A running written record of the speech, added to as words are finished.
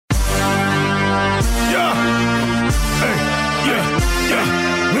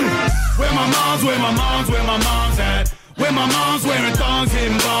mom's, where my mom's, where my mom's at. Where my mom's wearing thongs,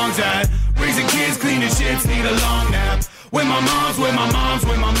 hitting bongs at. Raising kids, cleaning shits, need a long nap. Where my mom's, where my mom's,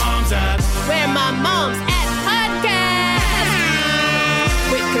 where my mom's at. Where my mom's at podcast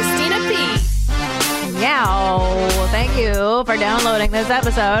with Christina P. Yeah, thank you for downloading this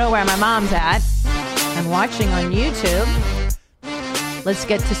episode of Where My Mom's At and watching on YouTube. Let's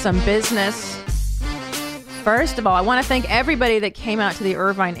get to some business. First of all, I want to thank everybody that came out to the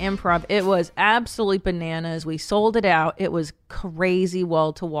Irvine Improv. It was absolutely bananas. We sold it out. It was crazy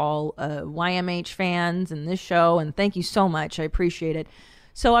wall-to-wall YMH fans and this show, and thank you so much. I appreciate it.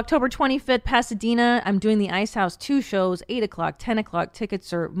 So October 25th, Pasadena, I'm doing the Ice House 2 shows, 8 o'clock, 10 o'clock.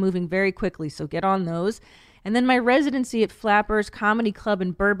 Tickets are moving very quickly, so get on those. And then my residency at Flappers Comedy Club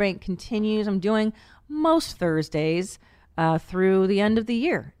in Burbank continues. I'm doing most Thursdays through the end of the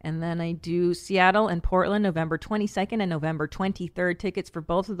year. And then I do Seattle and Portland, November 22nd and November 23rd. Tickets for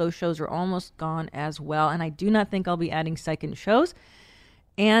both of those shows are almost gone as well. And I do not think I'll be adding second shows.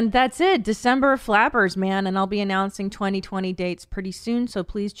 And that's it. December Flappers, man. And I'll be announcing 2020 dates pretty soon. So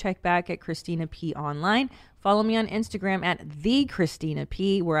please check back at Christina P online. Follow me on Instagram at the Christina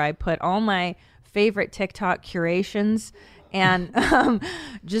P, where I put all my favorite TikTok curations and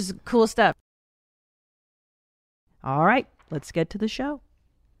just cool stuff. All right, let's get to the show.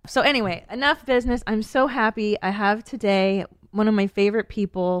 So anyway, enough business. I'm so happy. I have today one of my favorite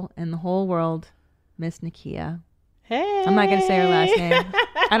people in the whole world, Miss Nakia. Hey. I'm not going to say her last name.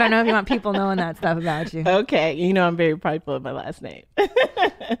 I don't know if you want people knowing that stuff about you. Okay. You know I'm very prideful of my last name.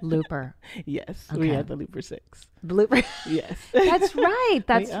 Looper. Yes. Okay. We had the Looper 6. Looper. Yes. That's right.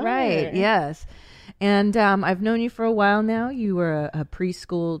 That's right. Yes. And I've known you for a while now. You were a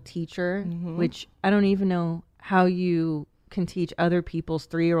preschool teacher, which I don't even know how you can teach other people's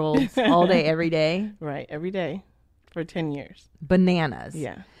 3-year-olds all day, every day. Right. Every day for 10 years. Bananas.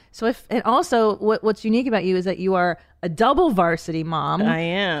 Yeah. So and also what's unique about you is that you are a double varsity mom. I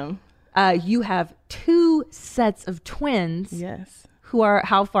am. You have 2 sets of twins. Yes. Who are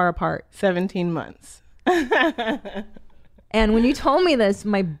how far apart? 17 months. And when you told me this,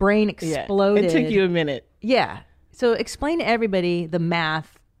 my brain exploded. Yeah. It took you a minute. Yeah. So explain to everybody the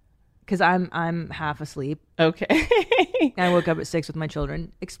math, because I'm half asleep. Okay. I woke up at 6 with my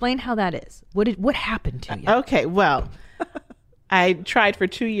children. Explain how that is. What happened to you? Okay. Well, I tried for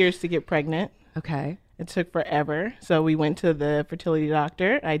 2 years to get pregnant. Okay. It took forever. So we went to the fertility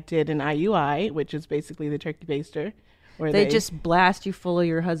doctor. I did an IUI, which is basically the turkey baster. Where they just blast you full of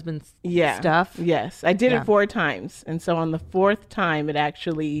your husband's stuff? Yes. I did it 4 times. And so on the 4th time, it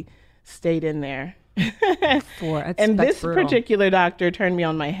actually stayed in there. And this particular doctor turned me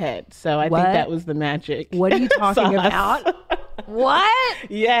on my head. So I think that was the magic. What are you talking about? What?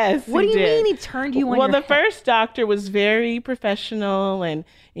 Yes. What do you mean he turned you on your head? Well, the first doctor was very professional, and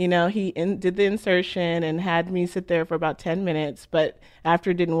he did the insertion and had me sit there for about 10 minutes. But after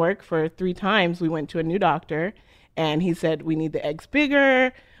it didn't work for 3 times, we went to a new doctor, and he said, we need the eggs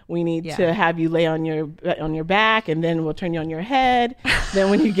bigger. We need to have you lay on your back, and then we'll turn you on your head. Then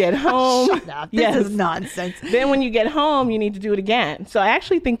when you get home, shut up. This is nonsense. Then when you get home, you need to do it again. So I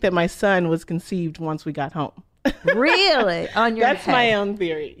actually think that my son was conceived once we got home. Really? On your That's head? my own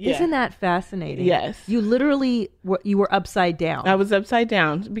theory. Yeah. Isn't that fascinating? Yes. You literally were upside down. I was upside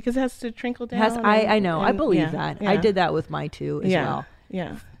down because it has to trickle down. I know. I believe that. Yeah. I did that with my 2 as well.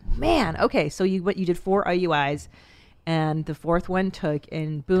 Yeah. Man. Okay. So you did 4 IUIs. And the 4th one took,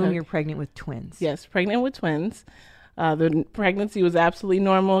 and boom, you're pregnant with twins. Yes, pregnant with twins. The pregnancy was absolutely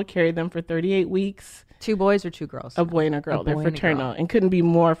normal. Carried them for 38 weeks. 2 boys or 2 girls? A boy and a girl. They're fraternal and couldn't be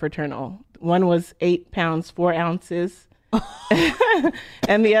more fraternal. One was 8 pounds, 4 ounces.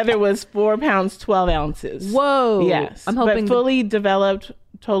 And the other was 4 pounds, 12 ounces. Whoa. Yes. I'm hoping. But fully developed,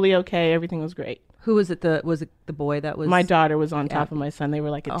 totally okay. Everything was great. Who was it? Was it the boy that was? My daughter was on top of my son. They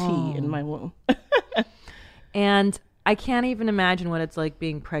were like a T in my womb. And I can't even imagine what it's like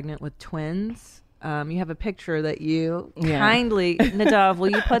being pregnant with twins. You have a picture that you kindly, Nadav,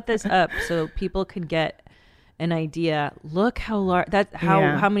 will you put this up so people can get an idea? Look how large,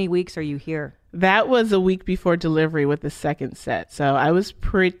 how many weeks are you here? That was a week before delivery with the 2nd set. So I was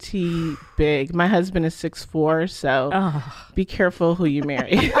pretty big. My husband is 6'4", so be careful who you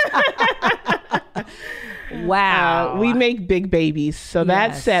marry. Wow. We make big babies. So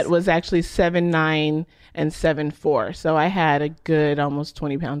that set was actually 7'9" and 7'4". So I had a good almost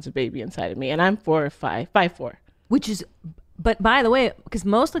 20 pounds of baby inside of me. And I'm 5'4". Which is, but by the way, because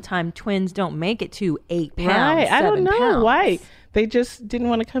most of the time twins don't make it to 8 pounds. Right. I don't know 7 pounds. why. They just didn't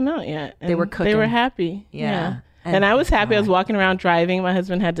want to come out yet. And they were cooking. They were happy. Yeah. And I was happy. I was walking around driving. My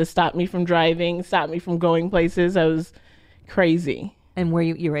husband had to stop me from driving, stop me from going places. I was crazy. And where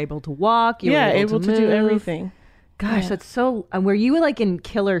you were able to walk? You were able to do move? everything. Gosh, that's so... were you like in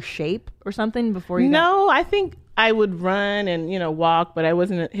killer shape or something before you No, I think I would run and, walk, but I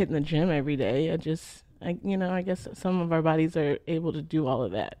wasn't hitting the gym every day. I guess some of our bodies are able to do all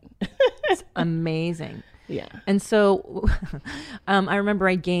of that. It's amazing. Yeah. And so I remember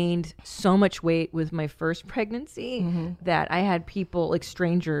I gained so much weight with my first pregnancy that I had people, like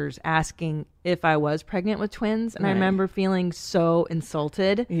strangers, asking if I was pregnant with twins. And I remember feeling so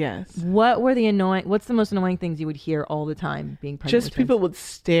insulted. Yes. What's the most annoying things you would hear all the time being pregnant with twins? People would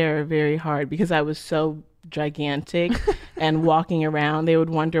stare very hard because I was so gigantic and walking around. They would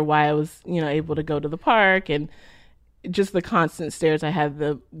wonder why I was, able to go to the park, and just the constant stares. I had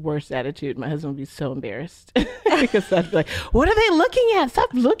the worst attitude. My husband would be so embarrassed because I'd be like, what are they looking at?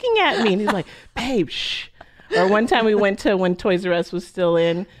 Stop looking at me. And he's like, babe, shh. Or one time we went to, when Toys R Us was still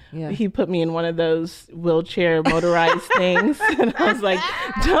in, he put me in one of those wheelchair motorized things. And I was like,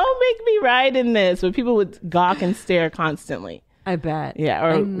 don't make me ride in this. But people would gawk and stare constantly. I bet. Yeah.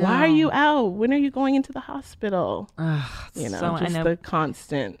 Or why are you out? When are you going into the hospital? The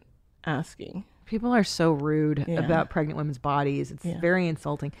constant asking. People are so rude about pregnant women's bodies. It's very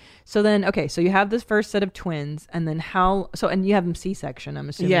insulting. So then, so you have this first set of twins, and then and you have them C-section, I'm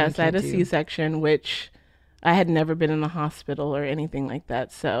assuming. Yes, I had a C-section, which I had never been in the hospital or anything like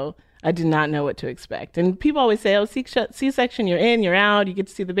that. So I did not know what to expect. And people always say, C-section, you're in, you're out, you get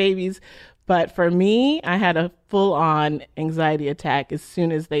to see the babies. But for me, I had a full-on anxiety attack as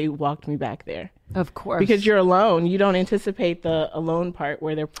soon as they walked me back there. Of course. Because you're alone. You don't anticipate the alone part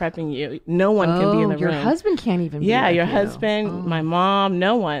where they're prepping you. No one can be in the room. Your husband can't even be your husband, my mom,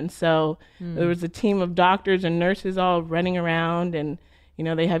 no one. So there was a team of doctors and nurses all running around, and,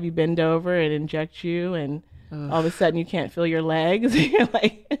 they have you bend over and inject you, and all of a sudden you can't feel your legs. You're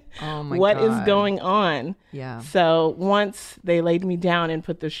like, oh my what God. is going on? Yeah. So once they laid me down and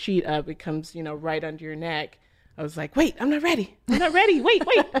put the sheet up, it comes, right under your neck. I was like, wait, I'm not ready. Wait.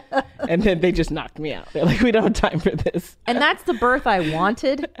 And then they just knocked me out. They're like, we don't have time for this. And that's the birth I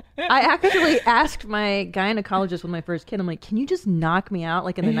wanted. I actually asked my gynecologist with my first kid, I'm like, can you just knock me out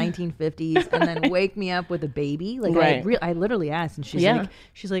like in the 1950s and then wake me up with a baby? Like I literally asked, and she's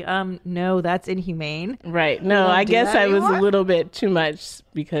like, no, that's inhumane. Right. No, I guess I was a little bit too much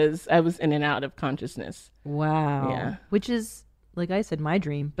because I was in and out of consciousness. Wow. Yeah. Which is, like I said, my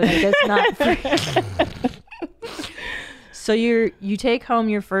dream, but I guess not. So you take home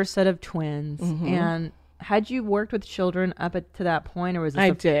your first set of twins, and had you worked with children up to that point, or was this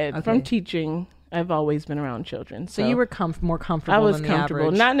I did. Okay. From teaching, I've always been around children. So you were more comfortable. I was than comfortable, the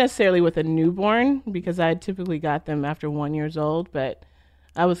average. Not necessarily with a newborn, because I typically got them after 1 year old, but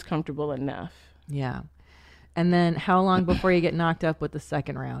I was comfortable enough. Yeah. And then how long before you get knocked up with the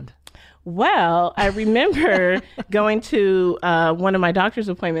second round? Well, I remember going to one of my doctor's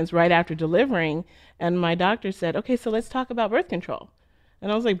appointments right after delivering, and my doctor said, okay, so let's talk about birth control.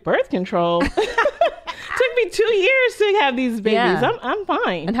 And I was like, birth control? Took me 2 years to have these babies. Yeah. I'm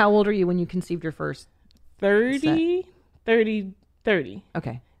fine. And how old are you when you conceived your first? 30.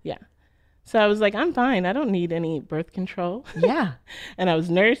 Okay. Yeah. So I was like, I'm fine. I don't need any birth control. Yeah. And I was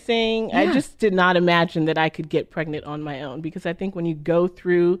nursing. Yeah. I just did not imagine that I could get pregnant on my own, because I think when you go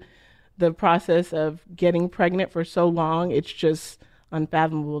through the process of getting pregnant for so long, it's just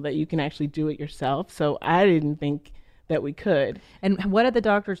unfathomable that you can actually do it yourself. So I didn't think that we could. And what had the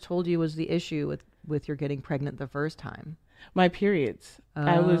doctors told you was the issue with your getting pregnant the first time? My periods.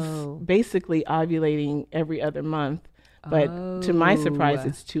 I was basically ovulating every other month. But to my surprise,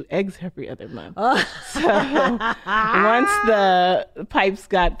 it's 2 eggs every other month. So once the pipes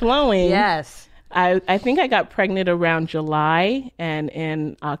got flowing, yes, I think I got pregnant around July, and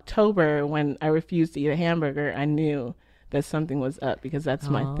in October, when I refused to eat a hamburger, I knew that something was up, because that's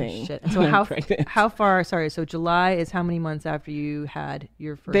my thing. Shit. So how far? Sorry. So July is how many months after you had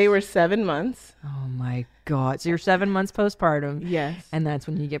your first? They were 7 months. Oh my God! So you're 7 months postpartum. Yes. And that's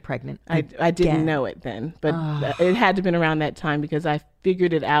when you get pregnant. I didn't know it then, but it had to have been around that time, because I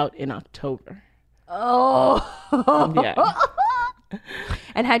figured it out in October. Oh. Yeah.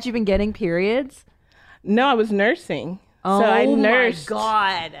 And had you been getting periods? No, I was nursing. Oh, so I nursed. My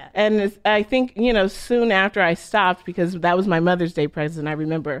God. And I think, soon after I stopped, because that was my Mother's Day present. I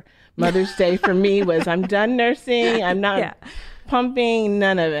remember Mother's Day for me was, I'm done nursing. I'm not pumping,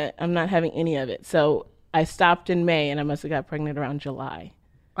 none of it. I'm not having any of it. So I stopped in May, and I must have got pregnant around July.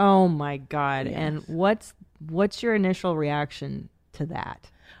 Oh my God. Yes. And what's your initial reaction to that?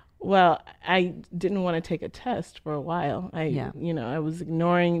 Well, I didn't want to take a test for a while. I was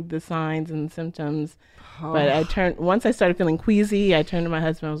ignoring the signs and symptoms. But once I started feeling queasy, I turned to my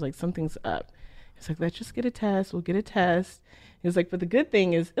husband. I was like, something's up. He's like, let's just get a test. We'll get a test. He was like, but the good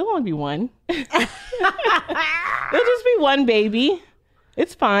thing is it'll only be one. It'll just be one baby.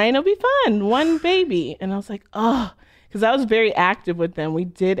 It's fine. It'll be fun. One baby. And I was like, oh, because I was very active with them. We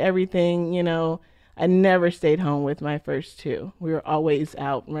did everything, you know. I never stayed home with my first two. We were always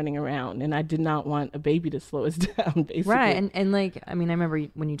out running around, and I did not want a baby to slow us down, basically. Right. And like, I mean, I remember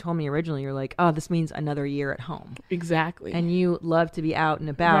when you told me originally, you're like, oh, this means another year at home. Exactly. And you love to be out and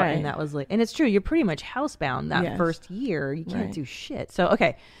about. Right. And that was like, and it's true, you're pretty much housebound that first year. You can't do shit. So,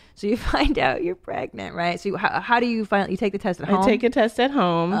 okay. So you find out you're pregnant, right? So how do you find, you take the test at home? I take a test at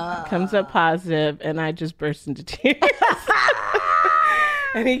home, comes up positive, and I just burst into tears.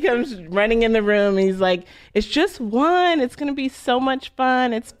 And he comes running in the room, and he's like, it's just one. It's going to be so much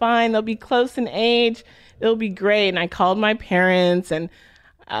fun. It's fine. They'll be close in age. It'll be great. And I called my parents, and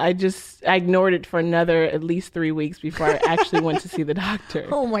I ignored it for another at least 3 weeks before I actually went to see the doctor.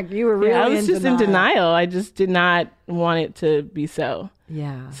 Oh my, you were really I was just in denial. I just did not want it to be so.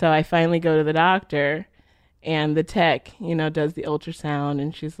 Yeah. So I finally go to the doctor, and the tech, you know, does the ultrasound,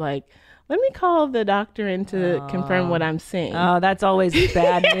 and she's like, let me call the doctor in to confirm what I'm seeing. Oh, that's always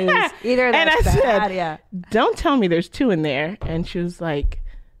bad news. Either that's bad, yeah. Don't tell me there's two in there. And she was like,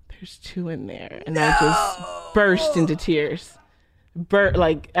 there's two in there. And I just burst into tears.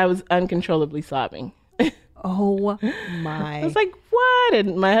 Like I was uncontrollably sobbing. Oh my. I was like, what?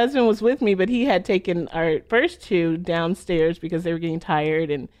 And my husband was with me, but he had taken our first two downstairs because they were getting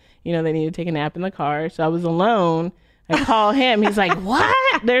tired and, you know, they needed to take a nap in the car. So I was alone. I call him. He's like, what?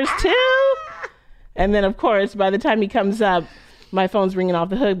 There's two? And then, of course, by the time he comes up, my phone's ringing off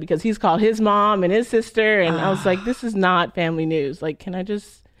the hook because he's called his mom and his sister. And I was like, this is not family news. Like, can I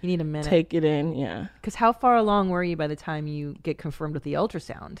just you need a minute. Take it in? Yeah. Because how far along were you by the time you get confirmed with the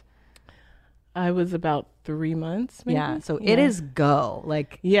ultrasound? I was about 3 months, maybe. Yeah, so it is go.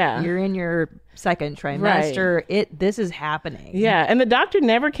 Like, you're in your second trimester. Right. This is happening. Yeah, and the doctor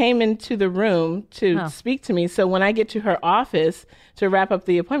never came into the room to speak to me. So when I get to her office to wrap up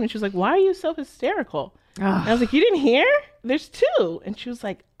the appointment, she was like, why are you so hysterical? And I was like, you didn't hear? There's two. And she was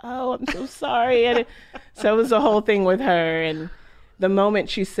like, oh, I'm so sorry. And so it was the whole thing with her. And the moment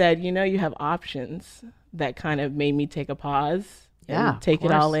she said, you know, you have options, that kind of made me take a pause. And take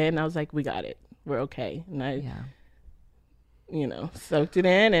it all in. I was like, we got it. We're okay. And I, you know, soaked it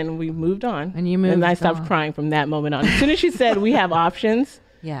in and we moved on. And you moved on. And I stopped crying from that moment on. As soon as she said, we have options,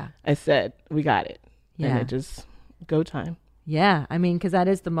 I said, we got it. Yeah. And it just, go time. Yeah. I mean, because that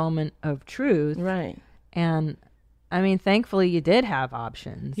is the moment of truth. Right. And I mean, thankfully you did have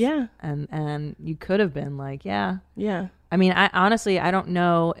options. Yeah. And you could have been like, Yeah. I mean, I honestly, I don't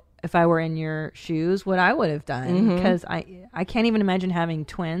know if I were in your shoes, what I would have done, because I can't even imagine having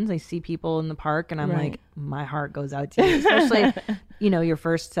twins. I see people in the park and I'm like, my heart goes out to you, especially, you know, your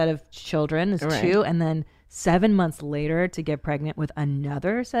first set of children is two. And then 7 months later to get pregnant with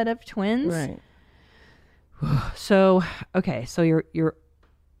another set of twins. Right. So, okay. So you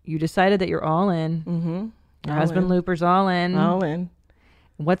decided that you're all in. Your husband Looper's all in. All in.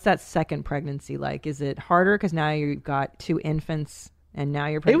 What's that second pregnancy like? Is it harder? Because now you've got two infants. And now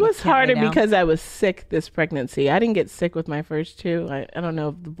you're pregnant. It was harder because I was sick this pregnancy. I didn't get sick with my first two. I don't know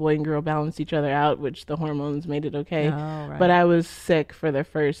if the boy and girl balanced each other out, which the hormones made it okay. Oh, right. But I was sick for the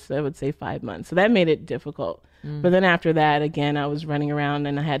first, I would say, 5 months. So that made it difficult. But then after that, again, I was running around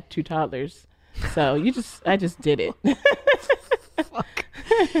and I had two toddlers. So I just did it. Fuck.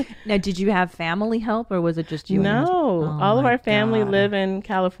 Now, did you have family help or was it just you? No, all of our family live in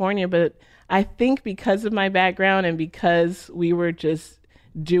California, but I think because of my background and because we were just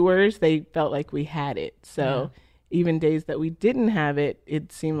doers, they felt like we had it. So even days that we didn't have it,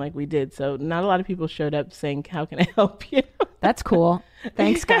 it seemed like we did. So not a lot of people showed up saying, how can I help you? That's cool.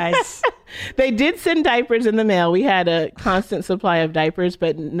 Thanks, guys. They did send diapers in the mail. We had a constant supply of diapers,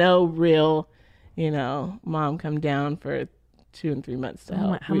 but no real, you know, mom come down for 2 and 3 months to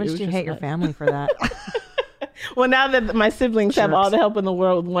help. How much do you hate your family for that? Well, now that my siblings have all the help in the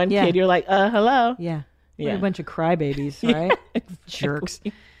world with one kid, you're like, hello. Yeah. We're a bunch of crybabies, right? Exactly. Jerks.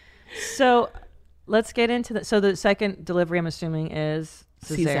 So let's get into that. So the second delivery, I'm assuming, is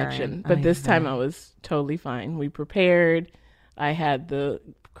cesarean. C-section. But this time I was totally fine. We prepared. I had the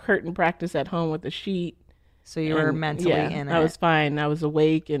curtain practice at home with the sheet. So you were mentally in it. I was fine. I was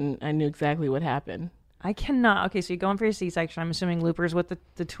awake and I knew exactly what happened. I cannot. Okay, so you're going for your C-section. I'm assuming Looper's with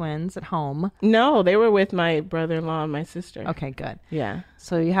the twins at home. No, they were with my brother-in-law and my sister. Okay, good. Yeah.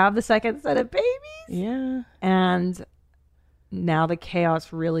 So you have the second set of babies. Yeah. And now the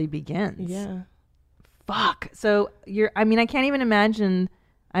chaos really begins. Yeah. Fuck. So I can't even imagine.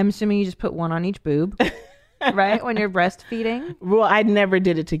 I'm assuming you just put one on each boob. right? When you're breastfeeding. Well, I never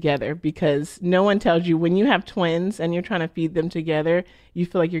did it together because no one tells you when you have twins and you're trying to feed them together, you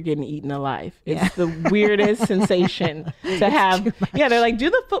feel like you're getting eaten alive. It's the weirdest sensation to have. Yeah, they're like, do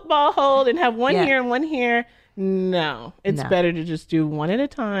the football hold and have one here and one here. No, it's better to just do one at a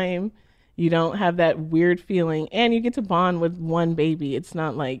time. You don't have that weird feeling, and you get to bond with one baby. It's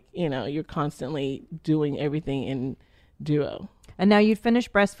not like, you're constantly doing everything in duo. And now you'd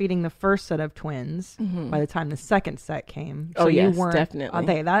finished breastfeeding the first set of twins by the time the second set came. So yes, you weren't, definitely.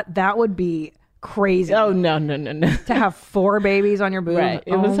 Okay, that would be crazy. Oh, no. To have 4 babies on your boob. Right.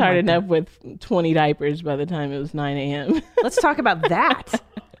 It was hard enough with 20 diapers by the time it was 9 a.m. Let's talk about that.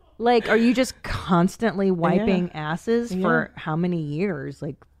 Like, are you just constantly wiping asses for how many years?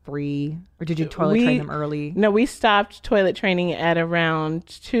 Like 3? Or did you toilet train them early? No, we stopped toilet training at around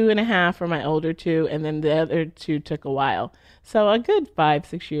 2.5 for my older 2, and then the other 2 took a while. So a good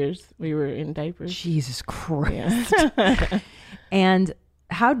 5-6 years we were in diapers. Jesus Christ. Yeah. And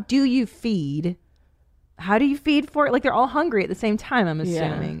how do you feed? How do you feed for it? Like, they're all hungry at the same time, I'm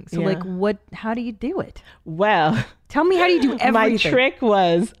assuming. So how do you do it? Well, tell me, how do you do everything? My trick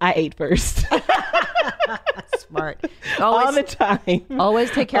was I ate first. Smart. All the time.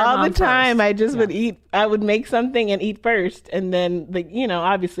 Always take care of mom all the time. First. I just would eat. I would make something and eat first, and then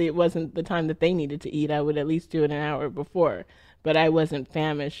obviously it wasn't the time that they needed to eat. I would at least do it an hour before, but I wasn't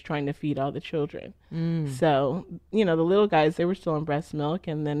famished trying to feed all the children. So the little guys, they were still on breast milk,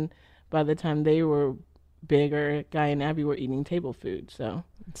 and then by the time they were bigger, Guy and Abby were eating table food. So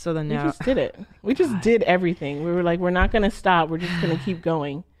then we just did it. We just did everything. We were like, we're not going to stop. We're just going to keep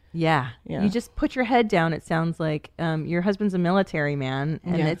going. Yeah. You just put your head down. It sounds like your husband's a military man,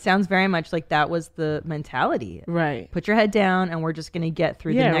 and it sounds very much like that was the mentality. Right. Put your head down, and we're just going to get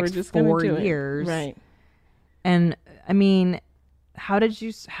through the next 4 years. Right. And I mean, how did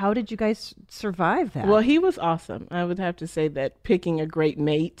you guys survive that? Well, he was awesome. I would have to say that picking a great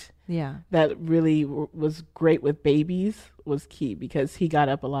mate that really was great with babies was key, because he got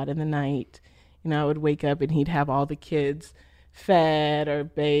up a lot in the night. I would wake up and he'd have all the kids fed or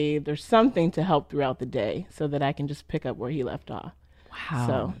bathed or something to help throughout the day so that I can just pick up where he left off. Wow.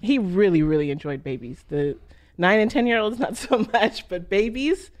 So he really, really enjoyed babies. The 9 and 10-year-olds, not so much, but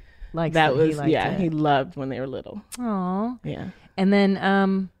babies, he loved when they were little. Aww. Yeah. And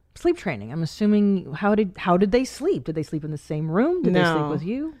then sleep training. I'm assuming, how did they sleep? Did they sleep in the same room? Did they sleep with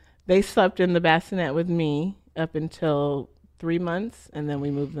you? They slept in the bassinet with me up until 3 months, and then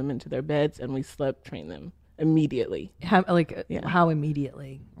we moved them into their beds and we sleep trained them immediately. How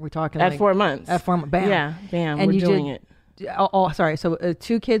immediately? We're talking at 4 months. At 4 months. Bam. Yeah, bam. And we're doing it. Oh, sorry. So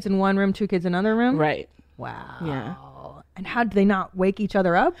 2 kids in one room, 2 kids in another room? Right. Wow. Yeah. And how do they not wake each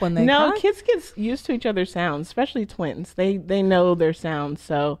other up when they No, talk? kids get used to each other's sounds, especially twins. They know their sounds.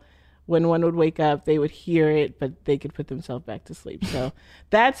 So when one would wake up, they would hear it, but they could put themselves back to sleep. So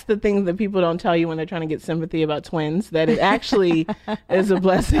that's the thing that people don't tell you when they're trying to get sympathy about twins, that it actually is a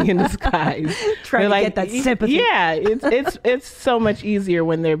blessing in disguise. Trying to get that sympathy. Yeah, it's so much easier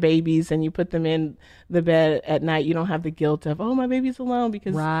when they're babies and you put them in the bed at night. You don't have the guilt of, oh, my baby's alone,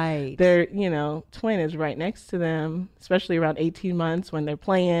 because their twin is right next to them, especially around 18 months when they're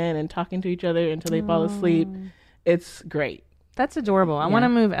playing and talking to each other until they fall asleep. It's great. That's adorable. I want to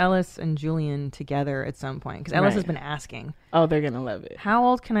move Ellis and Julian together at some point, because Ellis has been asking. Oh, they're gonna love it. How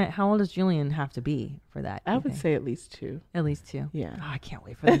old does Julian have to be for that? I would say at least 2. At least 2. Yeah. Oh, I can't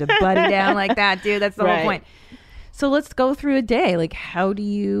wait for them to buddy down like that, dude. That's the whole point. So let's go through a day. Like, how do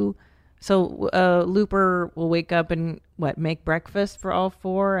you? So Looper will wake up and make breakfast for all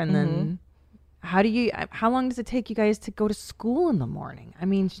 4, and then. How long does it take you guys to go to school in the morning? I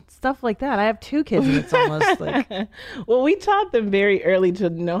mean, stuff like that. I have 2 kids, and it's almost like... Well, we taught them very early to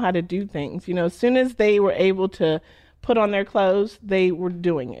know how to do things. As soon as they were able to put on their clothes, they were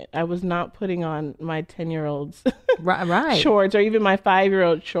doing it. I was not putting on my 10-year-old's shorts, or even my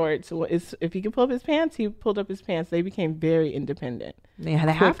 5-year-old shorts. If he could pull up his pants, he pulled up his pants. They became very independent. Yeah,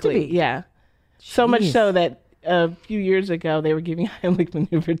 they have to be. Yeah. Jeez. So much so that a few years ago, they were giving Heimlich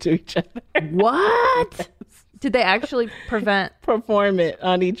maneuver to each other. What? Yes. Did they actually perform it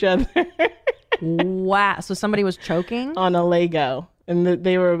on each other? Wow. So somebody was choking? On a Lego. And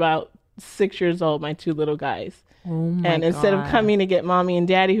they were about 6 years old, my 2 little guys. Oh my And instead of coming to get mommy and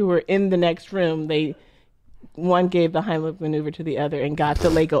daddy, who were in the next room, one gave the Heimlich maneuver to the other and got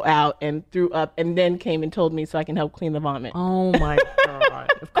the Lego out and threw up, and then came and told me so I can help clean the vomit. Oh my God.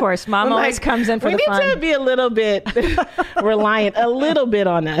 Of course, mom always comes in for the fun. We need to be a little bit reliant, a little bit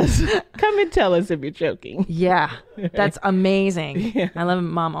on us. Come and tell us if you're joking. Yeah, that's amazing. Yeah. I love it.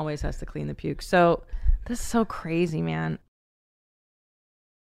 Mom always has to clean the puke. So this is so crazy, man.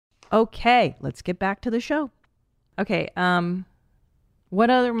 Okay, let's get back to the show. Okay, what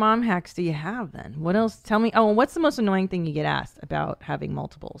other mom hacks do you have then? What else? Tell me. Oh, what's the most annoying thing you get asked about having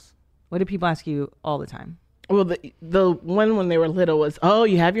multiples? What do people ask you all the time? Well, the one when they were little was, oh,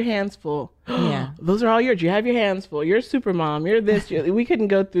 you have your hands full. Yeah. Those are all yours. You have your hands full. You're a super mom. You're this. We couldn't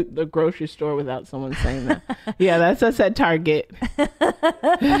go through the grocery store without someone saying that. Yeah, that's us at Target.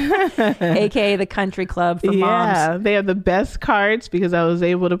 AKA the country club for moms. Yeah, they have the best carts because I was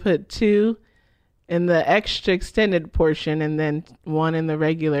able to put 2 in the extra extended portion and then 1 in the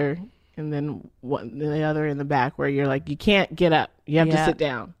regular and then the other in the back where you're like, you can't get up. You have to sit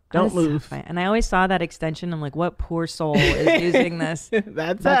down. Don't move. So and I always saw that extension. I'm like, what poor soul is using this?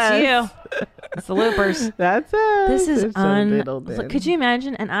 That's you. It's the loopers. That's us. This is so could you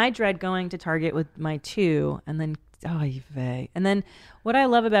imagine? And I dread going to Target with my 2 and then, and then what I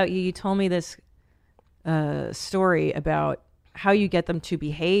love about you told me this story about how you get them to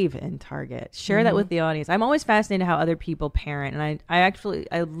behave in Target. Share that with the audience. I'm always fascinated how other people parent. And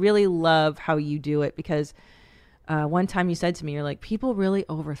I really love how you do it because one time you said to me, you're like, people really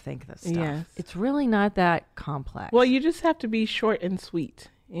overthink this stuff. Yes. It's really not that complex. Well, you just have to be short and sweet.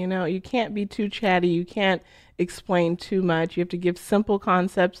 You know, you can't be too chatty. You can't explain too much. You have to give simple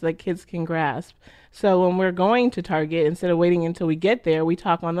concepts that kids can grasp. So when we're going to Target, instead of waiting until we get there, we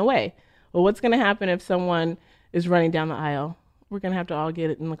talk on the way. Well, what's going to happen if someone is running down the aisle? We're going to have to all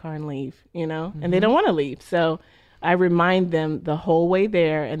get in the car and leave, you know, and they don't want to leave. So I remind them the whole way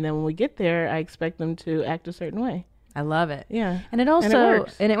there. And then when we get there, I expect them to act a certain way. I love it. Yeah. And it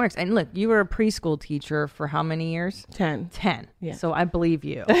works. And look, you were a preschool teacher for how many years? 10. Yeah. So I believe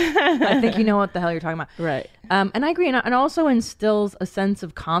you. I think you know what the hell you're talking about. Right. And I agree. And also instills a sense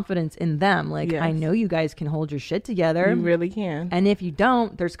of confidence in them. Like, yes. I know you guys can hold your shit together. You really can. And if you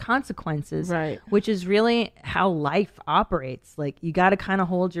don't, there's consequences. Right. Which is really how life operates. Like, you got to kind of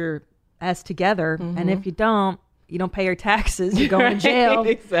hold your ass together. And if you don't pay your taxes, you're going to jail.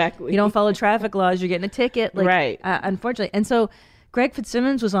 Exactly. You don't follow traffic laws, you're getting a ticket. Like, right. Unfortunately. And so Greg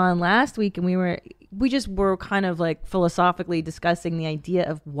Fitzsimmons was on last week and we just were kind of like philosophically discussing the idea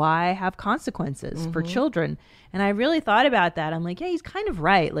of why have consequences for children. And I really thought about that. I'm like, yeah, he's kind of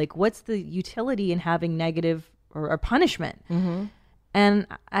right. Like, what's the utility in having negative or punishment? And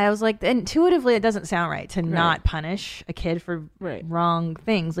I was like, intuitively, it doesn't sound right to not punish a kid for wrong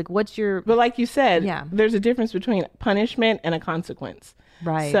things. Like, what's your... But like you said, there's a difference between punishment and a consequence.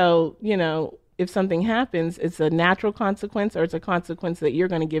 Right. So, you know, if something happens, it's a natural consequence or it's a consequence that you're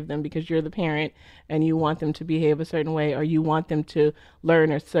going to give them because you're the parent and you want them to behave a certain way or you want them to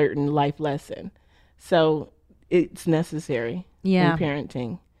learn a certain life lesson. So it's necessary in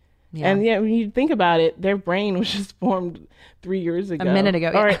parenting. Yeah. And when you think about it, their brain was just formed 3 years ago. A minute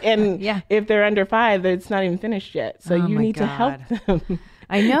ago. If they're under 5, it's not even finished yet. So you need to help them.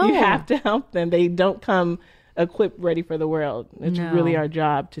 I know. You have to help them. They don't come equipped, ready for the world. It's really our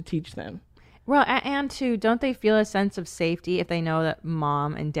job to teach them. Well, and too, don't they feel a sense of safety if they know that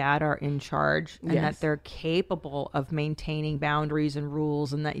mom and dad are in charge and that they're capable of maintaining boundaries and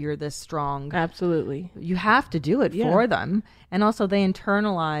rules and that you're this strong? Absolutely. You have to do it for them. And also they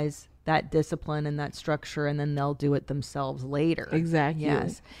internalize that discipline and that structure and then they'll do it themselves later. Exactly.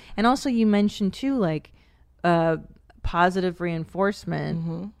 Yes. And also you mentioned too, like, positive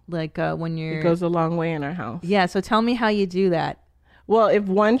reinforcement, like when you're... It goes a long way in our house. Yeah. So tell me how you do that. Well, if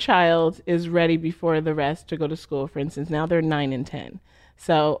one child is ready before the rest to go to school, for instance, now they're 9 and 10.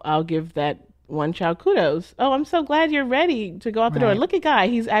 So I'll give that one child kudos. Oh, I'm so glad you're ready to go out the door. Look at Guy.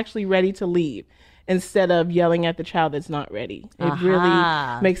 He's actually ready to leave instead of yelling at the child that's not ready. It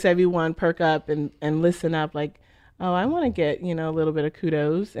really makes everyone perk up and listen up like, oh, I want to get, a little bit of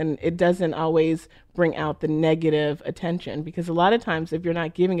kudos. And it doesn't always bring out the negative attention because a lot of times if you're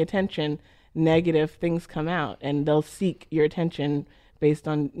not giving attention, negative things come out and they'll seek your attention based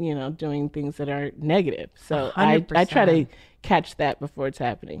on, doing things that are negative. So I try to catch that before it's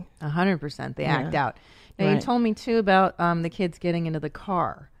happening. 100%. They act out. Now, you told me, too, about the kids getting into the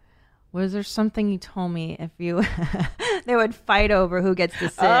car. Was there something you told me if you... they would fight over who gets to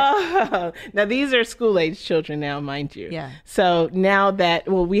sit? Oh, now, these are school-age children now, mind you. Yeah. So now that,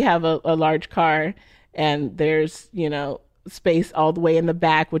 we have a large car and there's, space all the way in the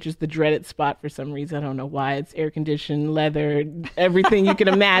back, which is the dreaded spot for some reason. I don't know why. It's air conditioned, leather, everything you can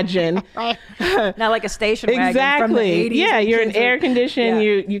imagine. Not like a station wagon from the 80s. Yeah, you're in air conditioned.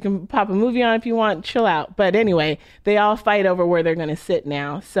 Yeah. You can pop a movie on if you want, chill out. But anyway, they all fight over where they're going to sit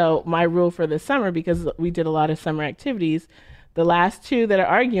now. So my rule for the summer, because we did a lot of summer activities, the last 2 that are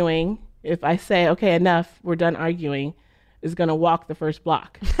arguing, if I say, okay, enough, we're done arguing, is going to walk the first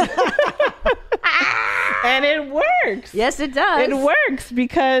block. And it works. Yes, it does. It works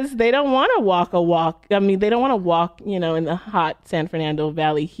because they don't want to walk a walk. I mean, they don't want to walk, in the hot San Fernando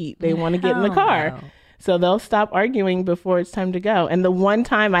Valley heat. They want to get in the car. No. So they'll stop arguing before it's time to go. And the one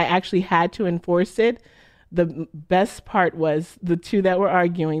time I actually had to enforce it, the best part was the two that were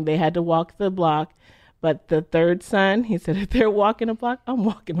arguing, they had to walk the block. But the third son, he said, if they're walking a block, I'm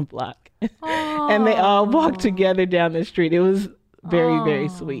walking a block. And they all walked together down the street. It was very, very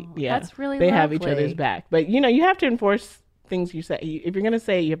sweet. Yeah. That's really They have lovely. each other's back. But, you have to enforce things you say. If you're going to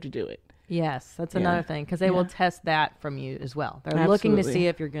say it, you have to do it. Yes, that's another thing because they will test that from you as well. They're looking to see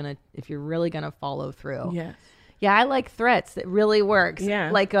if you're really gonna follow through. Yes. Yeah, I like threats. It really works. Yeah.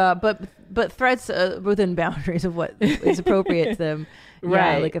 Like, but threats within boundaries of what is appropriate to them.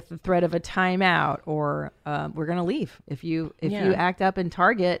 Right. Yeah, like a threat of a timeout or we're gonna leave if you act up in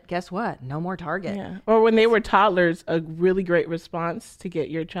Target. Guess what? No more Target. Yeah. Or when they were toddlers, a really great response to get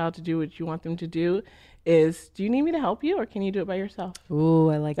your child to do what you want them to do is, do you need me to help you or can you do it by yourself? Ooh,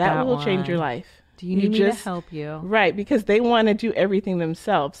 I like that. That will change your life. Do you need me to help you? Right, because they want to do everything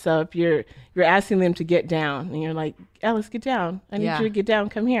themselves. So if you're asking them to get down and you're like, Ellis, get down. I need you to get down.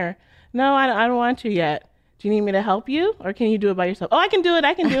 Come here. No, I don't want to yet. Do you need me to help you or can you do it by yourself? Oh, I can do it.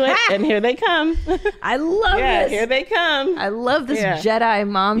 And here they come. I love this. Yeah, here they come. I love this Jedi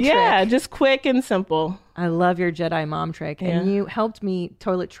mom trick. Yeah, just quick and simple. I love your Jedi mom trick. And you helped me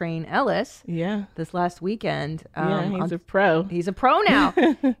toilet train Ellis this last weekend. He's a pro. He's a pro now.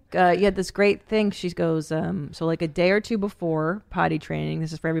 You had this great thing. She goes, so like a day or two before potty training,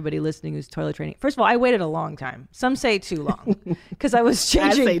 this is for everybody listening who's toilet training. First of all, I waited a long time. Some say too long because I was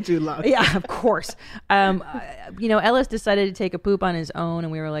changing. I say too long. Yeah, of course. Ellis decided to take a poop on his own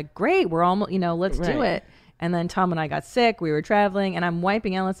and we were like, great, we're almost, let's do it. And then Tom and I got sick. We were traveling, and I'm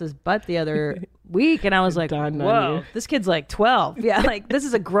wiping Ellis's butt the other week, and I was like, "Whoa, this kid's like 12. Yeah, like this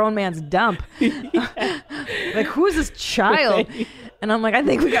is a grown man's dump. Like, who's this child?" And I'm like, "I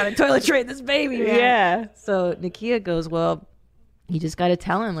think we got to toilet train this baby, man." Yeah. So Nakia goes, "Well, you just got to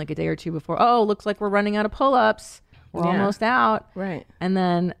tell him like a day or two before. Oh, looks like we're running out of pull-ups. We're almost out." Right. And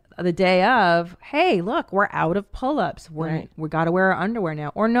then the day of, hey, look, we're out of pull-ups. We got to wear our underwear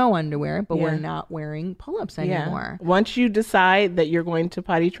now, or no underwear, but we're not wearing pull-ups anymore. Once you decide that you're going to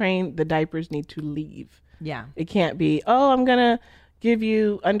potty train, the diapers need to leave. Yeah. It can't be, oh, I'm going to give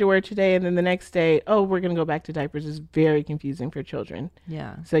you underwear today, and then the next day, oh, we're going to go back to diapers. It's very confusing for children.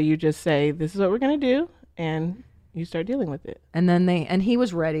 Yeah. So you just say, this is what we're going to do, and you start dealing with it. And then he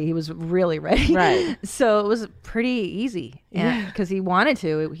was ready. He was really ready. Right. So it was pretty easy because he wanted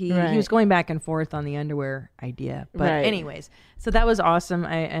to. He was going back and forth on the underwear idea. But anyways, so that was awesome.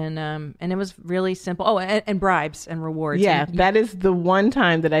 And it was really simple. Oh, and bribes and rewards. Yeah, that is the one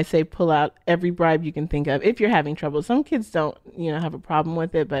time that I say pull out every bribe you can think of if you're having trouble. Some kids don't, have a problem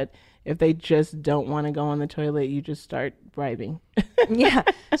with it, but if they just don't want to go on the toilet, you just start bribing. Yeah.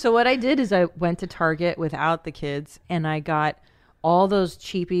 So what I did is I went to Target without the kids and I got all those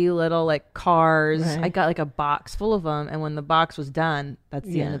cheapy little like cars. I got like a box full of them. And when the box was done, that's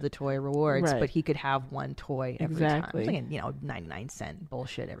the end of the toy rewards. But he could have one toy every time. It's like 99-cent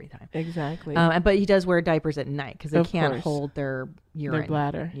bullshit every time. Exactly. But he does wear diapers at night because they can't hold their urine. Their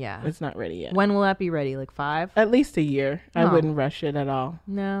bladder. Yeah. It's not ready yet. When will that be ready? Like 5? At least a year. I wouldn't rush it at all.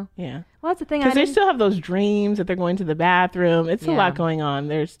 No. Yeah. Well, that's the thing. Because they still have those dreams that they're going to the bathroom. It's a lot going on.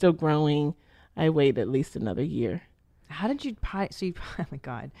 They're still growing. I wait at least another year. How did you oh my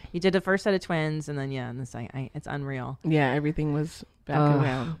God, you did the first set of twins and then and this it's unreal. Yeah, everything was back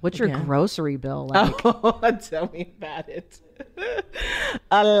around. What's your grocery bill like? Oh, tell me about it.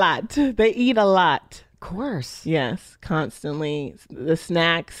 A lot. They eat a lot. Of course. Yes, constantly. The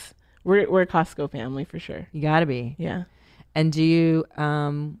snacks. We're a Costco family for sure. You gotta be. Yeah. And do you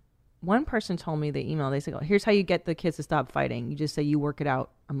one person told me the email, they said, here's how you get the kids to stop fighting. You just say you work it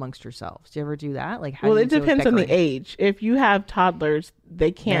out amongst yourselves. Do you ever do that? Like, it depends on the age. If you have toddlers, they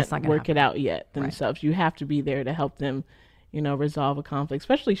can't work it out yet themselves. Right. You have to be there to help them, resolve a conflict,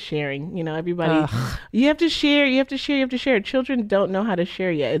 especially sharing. Everybody, you have to share. Children don't know how to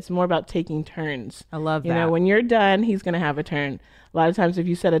share yet. It's more about taking turns. I love that. When you're done, he's going to have a turn. A lot of times if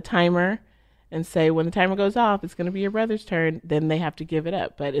you set a timer and say when the timer goes off, it's going to be your brother's turn, then they have to give it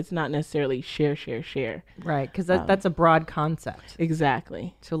up. But it's not necessarily share. Right, because that's a broad concept.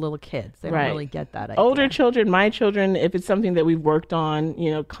 Exactly. To little kids. They don't really get that idea. Older children, my children, if it's something that we've worked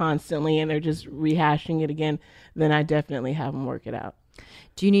on, constantly and they're just rehashing it again, then I definitely have them work it out.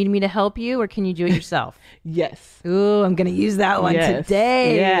 Do you need me to help you or can you do it yourself? Yes. Ooh, I'm going to use that one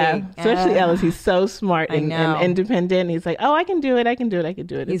today. Yeah. Especially Ellis. He's so smart and independent. He's like, oh, I can do it.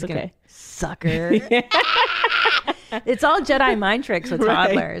 It's okay. Sucker. It's all Jedi mind tricks with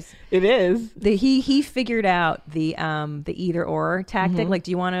toddlers. It is. He figured out the either or tactic. Like,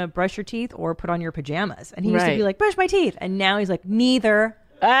 do you want to brush your teeth or put on your pajamas? And he used to be like, brush my teeth. And now he's like, neither.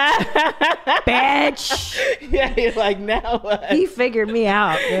 Bitch. Yeah, you're like, now what? He figured me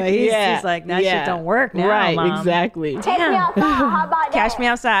out. He's like, that shit don't work now, right, Mom. Exactly. Take me outside. How about that? Cash me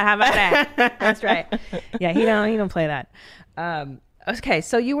outside. How about that? That's right. Yeah, he don't play that. Okay,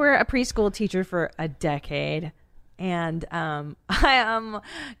 so you were a preschool teacher for a decade. And God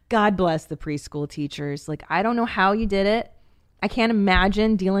bless the preschool teachers. Like, I don't know how you did it. I can't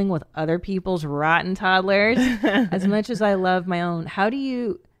imagine dealing with other people's rotten toddlers as much as I love my own. How did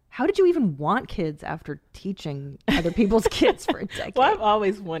you even want kids after teaching other people's kids for a decade? Well, I've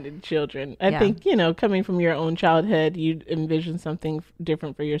always wanted children. I think, coming from your own childhood, you envision something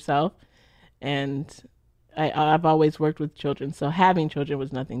different for yourself. And I've always worked with children. So having children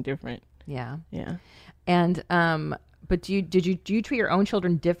was nothing different. Yeah. Yeah. And, but do you treat your own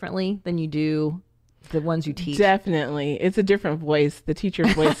children differently than you do the ones you teach? Definitely. It's a different voice. The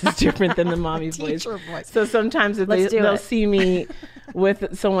teacher's voice is different than the mommy's voice. So sometimes if they'll see me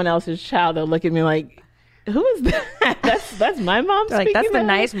with someone else's child, they'll look at me like, who is that? That's my mom. Like, that's the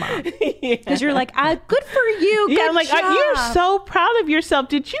nice mom. Because you're like, good for you. Yeah, good I'm like, job. You're so proud of yourself.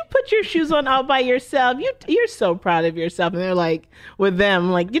 Did you put your shoes on all by yourself? You're so proud of yourself. And they're like, with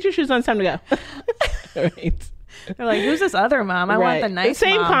them, like, get your shoes on. It's time to go. Right. They're like, who's this other mom? I want the nice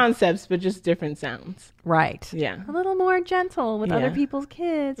same mom. Concepts, but just different sounds. Right. Yeah. A little more gentle with other people's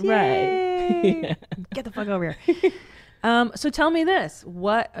kids. Yay. Right. Yeah. Get the fuck over here. So tell me this.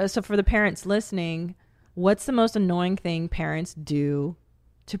 So for the parents listening, what's the most annoying thing parents do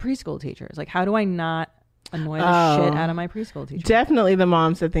to preschool teachers? Like, how do I not annoy the shit out of my preschool teacher? Definitely the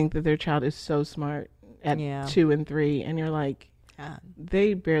moms that think that their child is so smart at 2 and 3. And you're like,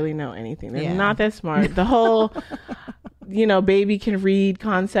 they barely know anything. They're not that smart. The whole, baby can read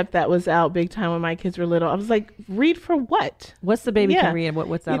concept that was out big time when my kids were little. I was like, read for what? What's the baby can read?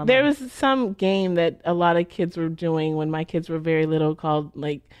 What's that? There was some game that a lot of kids were doing when my kids were very little called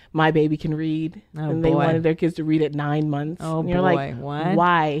like My Baby Can Read. And they wanted their kids to read at 9 months. Oh, and you're like, what?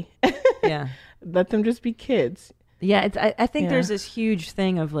 Why? Yeah. Let them just be kids. Yeah. I think there's this huge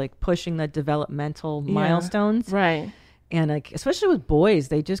thing of like pushing the developmental milestones. Right. And like, especially with boys,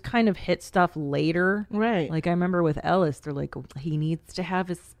 they just kind of hit stuff later. Right. Like I remember with Ellis, they're like, he needs to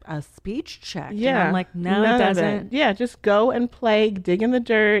have a speech check. Yeah. And I'm like, no, it doesn't. Yeah. Just go and play, dig in the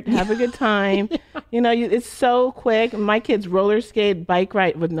dirt, have a good time. It's so quick. My kids roller skate, bike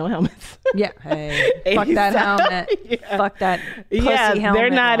ride with no helmets. Yeah. Hey, fuck that helmet. Yeah. Fuck that pussy helmet. They're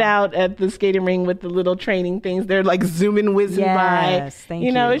not out at the skating ring with the little training things. They're like zooming, whizzing by. Yes, thank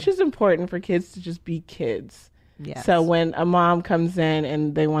you. It's just important for kids to just be kids. Yes. So when a mom comes in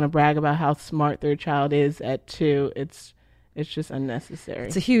and they want to brag about how smart their child is at 2, it's just unnecessary.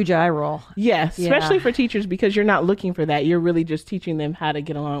 It's a huge eye roll. Yes, especially for teachers, because you're not looking for that. You're really just teaching them how to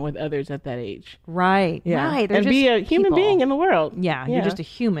get along with others at that age. Right. Yeah. Right. They're and just be a human being in the world. Yeah. You're just a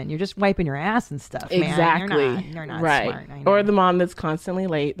human. You're just wiping your ass and stuff. Exactly. Man. You're not right. smart. I know. Or the mom that's constantly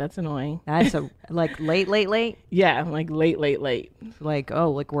late. That's annoying. That's like late. Yeah, like late. Like,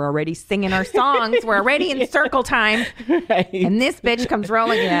 like we're already singing our songs. We're already in circle time. Right. And this bitch comes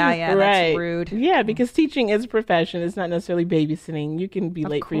rolling. Yeah, that's rude. Yeah, because teaching is a profession. It's not necessarily babysitting. You can be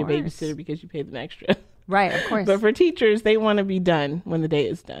late for your babysitter because you paid them extra. Right, of course. But for teachers, they want to be done when the day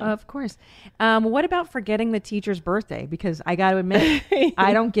is done. Of course. What about forgetting the teacher's birthday? Because I got to admit,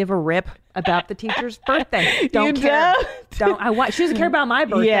 I don't give a rip about the teacher's birthday. Don't care. She doesn't care about my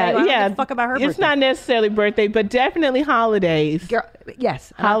birthday. I don't give a fuck about her birthday. It's not necessarily birthday, but definitely holidays. Girl,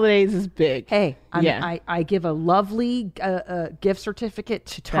 yes. Holidays is big. Hey, I give a lovely gift certificate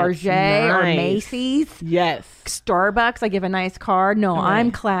to Target or Macy's. Yes. Starbucks, I give a nice card. No,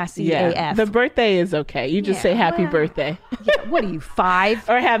 I'm classy AF. The birthday is okay. You just say happy birthday. What are you, 5?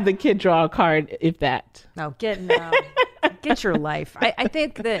 Or have the kid draw a card, if that. No, get your life. I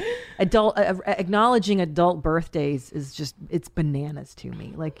think that acknowledging adult birthdays is just, it's bananas to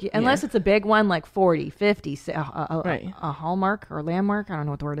me. Like, unless it's a big one, like 40, 50, a hallmark or landmark. I don't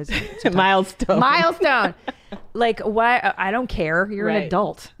know what the word is. Milestone. Like, why? I don't care. You're an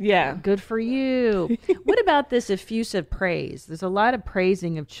adult. Yeah. Good for you. What about this effusive praise? There's a lot of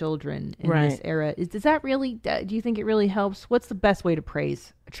praising of children in this era. Does that really, do you think it really helps? What's the best way to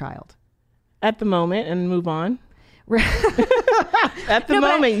praise a child? At the moment, and move on. At the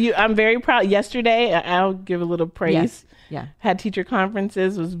moment, I'm very proud. Yesterday, I'll give a little praise. Yes. Yeah. Had teacher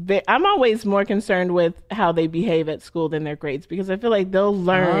conferences. I'm always more concerned with how they behave at school than their grades, because I feel like they'll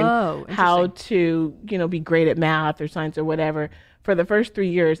learn how to, be great at math or science or whatever. For the first 3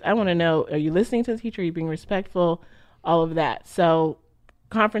 years, I want to know, are you listening to the teacher? Are you being respectful? all of that. So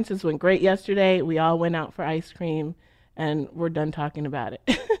conferences went great yesterday. We all went out for ice cream, and we're done talking about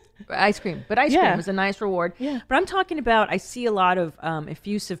it. Ice cream. But ice cream was a nice reward. Yeah. But I'm talking about, I see a lot of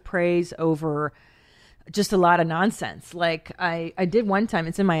effusive praise over just a lot of nonsense. Like I did one time,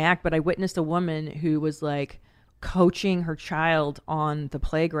 it's in my act, but I witnessed a woman who was like coaching her child on the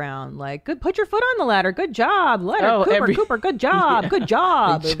playground, like, good, put your foot on the ladder, good job, Cooper, good job, good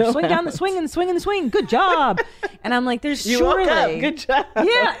job, swing down the swing and swing and the swing, good job. And I'm like, there's you woke up, good job.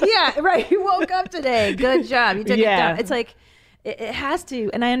 Yeah, right, you woke up today, good job, you took it down. It's like, it has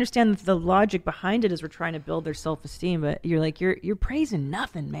to, and I understand that the logic behind it is we're trying to build their self-esteem, but you're like, you're praising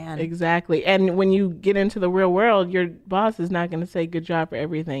nothing, man. Exactly. And when you get into the real world, your boss is not going to say good job for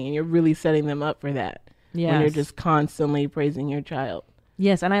everything, and you're really setting them up for that. Yes. When you're just constantly praising your child.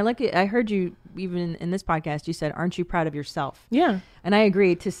 Yes, and I like it. I heard you even in this podcast. You said, "Aren't you proud of yourself?" Yeah, and I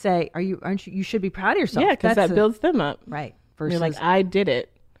agree to say, "Aren't you? You should be proud of yourself." Yeah, because that builds them up, right? Versus, you're like, I did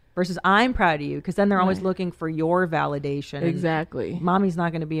it. Versus, I'm proud of you, because then they're always looking for your validation. Exactly. Mommy's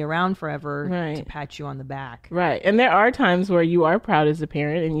not going to be around forever to pat you on the back. Right, and there are times where you are proud as a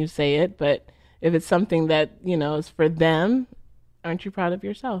parent and you say it, but if it's something that is for them, aren't you proud of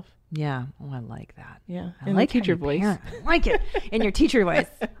yourself? Yeah. Oh, I like that. Yeah. I like teacher voice. I like it. In your teacher voice.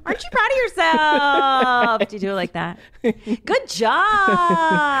 Aren't you proud of yourself? Do you do it like that? Good job.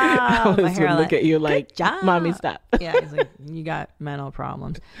 I always would look at you like, Mommy, stop. Yeah. He's like, you got mental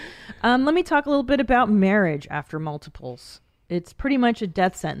problems. Let me talk a little bit about marriage after multiples. It's pretty much a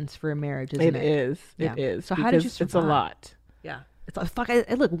death sentence for a marriage, isn't it? It is. Yeah. It is. So how did you survive? It's a lot. Yeah. It's like, fuck.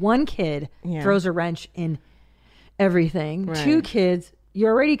 Look, one kid throws a wrench in everything. Right. 2 kids.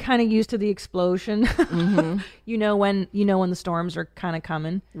 You're already kind of used to the explosion. Mm-hmm. you know when the storms are kind of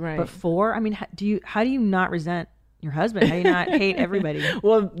coming. Right. But 4, I mean, how do you not resent your husband? How do you not hate everybody?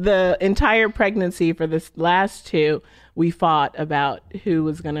 Well, the entire pregnancy for this last 2, we fought about who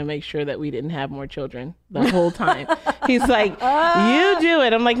was going to make sure that we didn't have more children the whole time. He's like, you do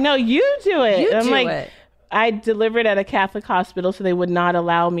it. I'm like, no, you do it. I'm like, I delivered at a Catholic hospital, so they would not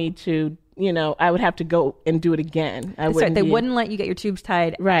allow me to. I would have to go and do it again. They wouldn't let you get your tubes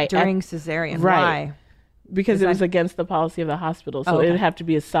tied during cesarean. Right. Why? Because it was against the policy of the hospital. So it would have to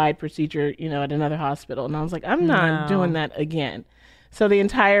be a side procedure, at another hospital. And I was like, I'm not doing that again. So the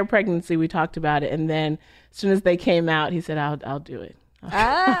entire pregnancy, we talked about it. And then as soon as they came out, he said, I'll do it.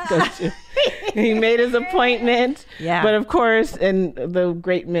 He made his appointment. Yeah. But of course, in the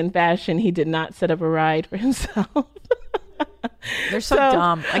great men fashion, he did not set up a ride for himself. They're so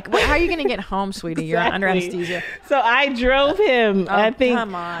dumb. Like, how are you going to get home, sweetie? You're under anesthesia. So I drove him, I think,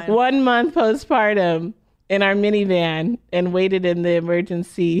 1 month postpartum in our minivan and waited in the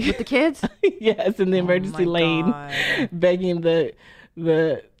emergency. With the kids? Yes, in the emergency lane, begging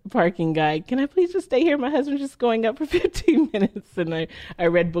the parking guy, can I please just stay here? My husband's just going up for 15 minutes. And I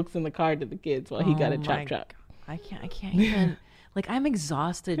read books in the car to the kids while he got a chop. I can't even. Like, I'm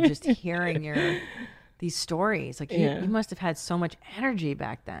exhausted just hearing these stories. Like, you must have had so much energy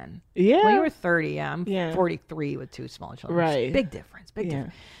back then. Yeah. Well, you were 30. I'm 43 with 2 small children. Right. Big difference.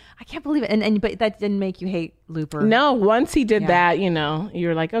 I can't believe it. But that didn't make you hate Looper. No, once he did that,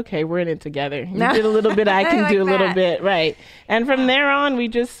 you're like, okay, we're in it together. You did a little bit, I can do a little bit. Right. And from there on,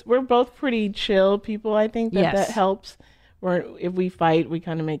 we're both pretty chill people. I think that helps. If we fight, we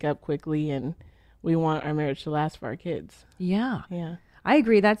kind of make up quickly, and we want our marriage to last for our kids. Yeah. Yeah. I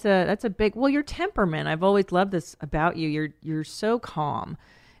agree. That's a big, your temperament. I've always loved this about you. You're so calm.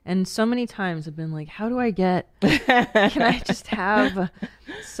 And so many times I've been like, how do I can I just have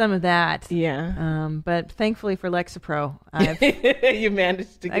some of that? Yeah. But thankfully for Lexapro, you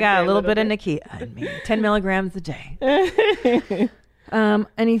managed to get I got a little bit of Nikita in me, 10 milligrams a day.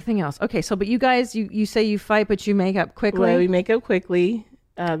 Anything else? Okay. So, but you guys, you say you fight, but you make up quickly. Well, we make up quickly.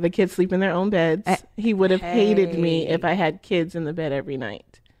 The kids sleep in their own beds. He would have hated me if I had kids in the bed every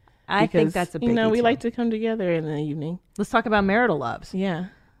night. I think that's a big we like to come together in the evening. Let's talk about marital loves. Yeah.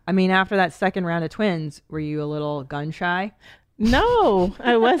 I mean, after that second round of twins, were you a little gun shy? No,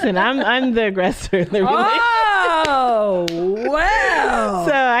 I wasn't. I'm the aggressor in the relationship. Oh, wow.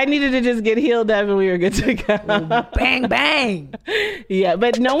 So I needed to just get healed up and we were good to go. Bang, bang. Yeah,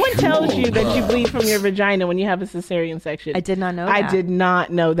 but no one tells you that you bleed from your vagina when you have a cesarean section. I did not know that. I did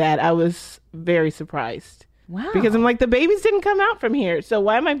not know that. I was very surprised. Wow. Because I'm like, the babies didn't come out from here, so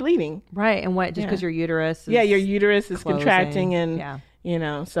why am I bleeding? Right, and what, just because your uterus is your uterus is closing. Contracting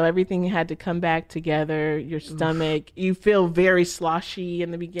and... so everything had to come back together, your stomach. You feel very sloshy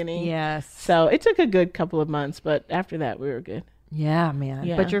in the beginning. Yes. So it took a good couple of months, but after that, we were good. Yeah, man.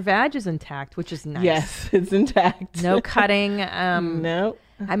 Yeah. But your vag is intact, which is nice. Yes, it's intact. No cutting. No.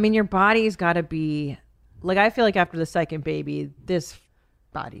 I mean, your body's got to be like, I feel like after the second baby, this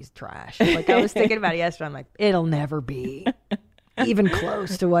body's trash. Like, I was thinking about it yesterday. I'm like, it'll never be even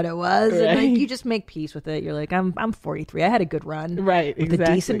close to what it was. Right. And like, you just make peace with it. You're like, I'm 43. I had a good run. Right, with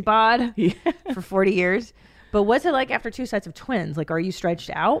exactly. a decent bod for 40 years. But what's it like after two sets of twins? Like, are you stretched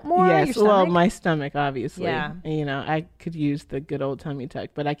out more? Yes, Your well, stomach? my stomach, obviously. Yeah. You know, I could use the good old tummy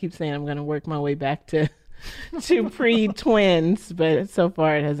tuck, but I keep saying I'm going to work my way back to pre-twins, but so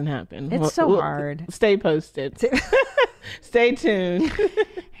far it hasn't happened. It's so hard. Stay posted. Stay tuned.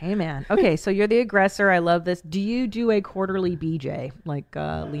 Hey, man. Okay, so you're the aggressor. I love this. Do you do a quarterly BJ like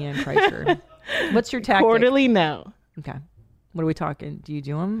Leanne Kreischer? What's your tactic? Quarterly, no. Okay. What are we talking? Do you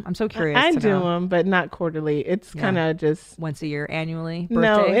do them? I'm so curious. I to do know. them, but not quarterly. It's kind of just Once a year, annually? Birthday?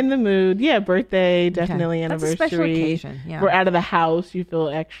 no, in the mood. Yeah, birthday, definitely That's a anniversary. special occasion. Yeah. We're out of the house. You feel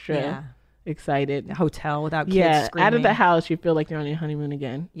extra Yeah. excited. A hotel without kids Yeah, screaming. out of the house, you feel like you're on your honeymoon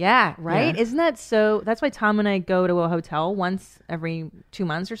again. Yeah, right? Yeah. Isn't that so? That's why Tom and I go to a hotel once every 2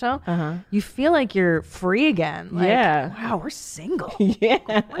 months or so. Uh-huh. You feel like you're free again. Like, Yeah. wow, we're single. Yeah.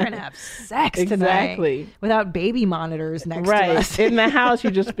 We're going to have sex tonight. Exactly. Without baby monitors next to Right. us. In the house, you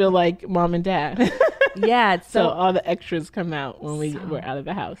just feel like mom and dad. Yeah. It's So so all the extras come out when we're out of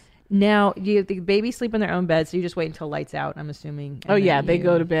the house. now, do the babies sleep in their own bed? So you just wait until lights out, I'm assuming. Oh, and yeah. then They you-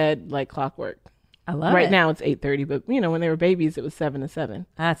 go to bed like clockwork. I love Right it. now it's 8:30, but you know, when they were babies, it was 7 to 7.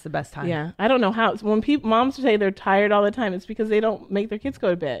 That's the best time. Yeah. I don't know how. When moms say they're tired all the time, it's because they don't make their kids go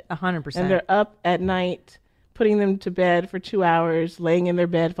to bed. 100%. And they're up at night, putting them to bed for 2 hours, laying in their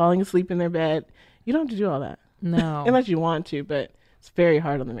bed, falling asleep in their bed. You don't have to do all that. No. Unless you want to, but it's very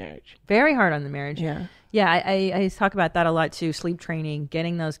hard on the marriage. Very hard on the marriage. Yeah. Yeah, I talk about that a lot too. Sleep training,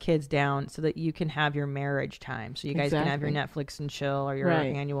 getting those kids down so that you can have your marriage time. So you guys can have your Netflix and chill or your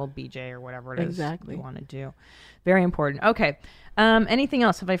Right. annual BJ or whatever it is Exactly. you want to do. Very important. Okay. Anything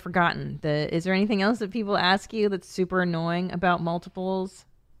else have I forgotten? Is there anything else that people ask you that's super annoying about multiples?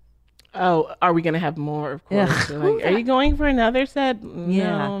 Oh, are we going to have more? Of course. Ugh. They're like, are you going for another set? Yeah.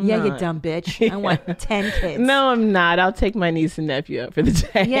 No, I'm Yeah, you not. dumb bitch. I want 10 kids. No, I'm not. I'll take my niece and nephew out for the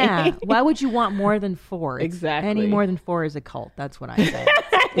day. Yeah. Why would you want more than 4? Exactly. Any more than 4 is a cult. That's what I say.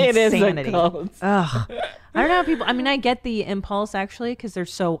 It is a Insanity. cult. Ugh. I don't know how people. I mean, I get the impulse actually because they're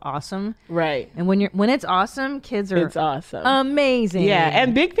so awesome. Right. And when it's awesome, kids are It's awesome. amazing. Yeah,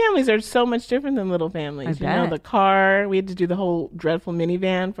 and big families are so much different than little families. I You know, bet. the car, we had to do the whole dreadful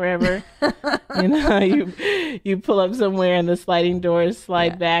minivan forever. You know, you pull up somewhere and the sliding doors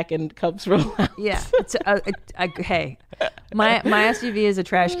slide back and cups roll out. Yeah. It's hey, my SUV is a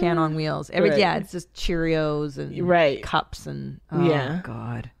trash can on wheels. Right. Yeah, it's just Cheerios and Right. cups and Yeah.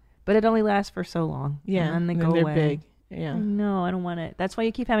 God. But it only lasts for so long. Yeah, and then they and go they're away. big. Yeah. No, I don't want it. That's why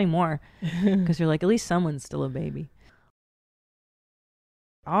you keep having more because you're like, at least someone's still a baby.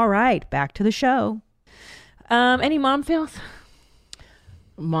 All right, back to the show. Any mom fails?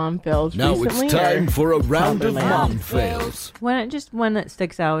 Mom fails Now recently. it's time or- for a round of Popular. mom fails. Just one that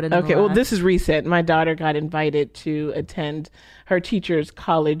sticks out. And Okay, well, this is recent. My daughter got invited to attend her teacher's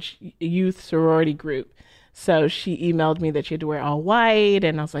college youth sorority group. So she emailed me that she had to wear all white.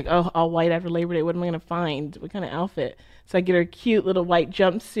 And I was like, oh, all white after Labor Day. What am I going to find? What kind of outfit? So I get her a cute little white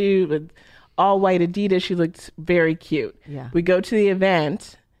jumpsuit with all white Adidas. She looked very cute. Yeah. We go to the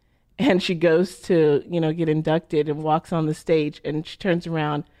event and she goes to, get inducted and walks on the stage and she turns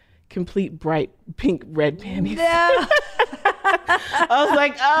around, complete bright pink red panties. I was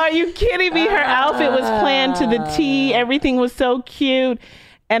like, oh, are you kidding me? Her outfit was planned to the T. Everything was so cute.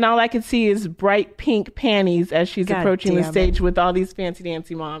 And all I could see is bright pink panties as she's God approaching the damn stage with all these fancy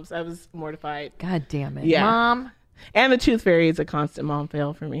dancy moms. I was mortified. God damn it. Yeah. Mom. And the tooth fairy is a constant mom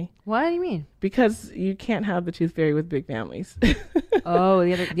fail for me What do you mean? because you can't have the tooth fairy with big families. Oh,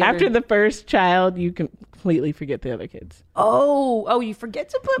 the other. After the first child, you completely forget the other kids. Oh, you forget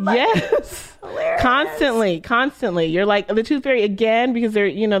to put my. Yes. Hilarious. Constantly. You're like the tooth fairy again because they're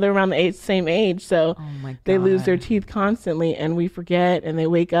around the same age. So Oh my God. they lose their teeth constantly and we forget and they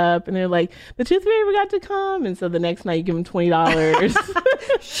wake up and they're like, the tooth fairy forgot to come. And so the next night you give them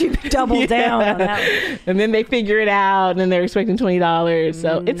 $20. She doubled down on that one. And then they figure it out and then they're expecting $20.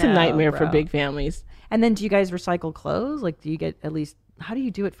 So it's a No, nightmare for bro. big families. And then do you guys recycle clothes? Like, do you get at least, how do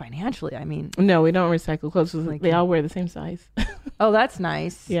you do it financially? I mean, No, we don't recycle clothes. 'Cause Like- they all wear the same size. oh, that's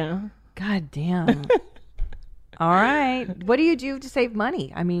nice. Yeah. God damn. All right. What do you do to save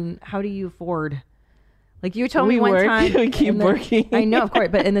money? I mean, how do you afford? Like you told me We one work. time. We keep in the- working. I know, of course.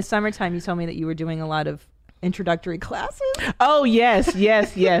 But in the summertime, you told me that you were doing a lot of introductory classes. Oh, yes. They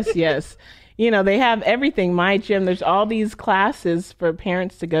have everything. My gym, there's all these classes for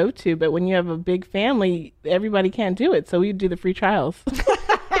parents to go to. But when you have a big family, everybody can't do it. So we do the free trials.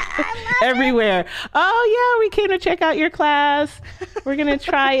 everywhere. Oh yeah, we came to check out your class. We're gonna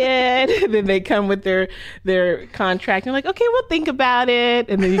try it. And then they come with their contract. And like, okay, we'll think about it.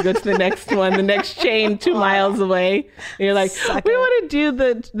 And then you go to the next one, the next chain 2 miles away. And you're like, we want to do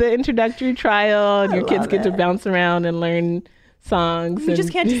the introductory trial, and your kids get to bounce around and learn songs. We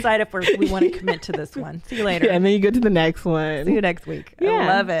just can't decide if we want to commit to this one. See you later. Yeah, and then you go to the next one. See you next week. Yeah. I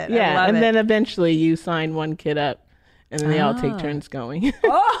love it. Yeah, I love and it. then eventually you sign one kid up, and then they all take turns going.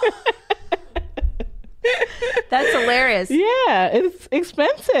 Oh. That's hilarious. Yeah, it's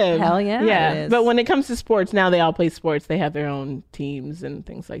expensive. Hell yeah, yeah. it is. But when it comes to sports, now they all play sports. They have their own teams and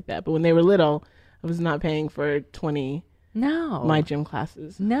things like that. But when they were little, I was not paying for 20 my gym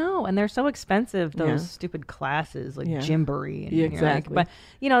classes. No, and they're so expensive, those stupid classes like Gymboree. And Yeah, you're like, exactly. but,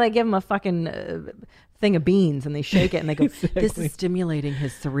 they give them a fucking thing of beans and they shake it and they go, this is stimulating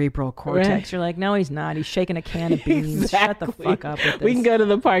his cerebral cortex. Right. You're like, no, he's not. He's shaking a can of beans. Shut the fuck up with this. We can go to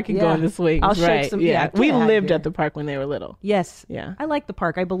the park and go on the swings. I'll shake right. some. Yeah, Yeah, we get out of lived here. at the park when they were little. Yes. Yeah. I like the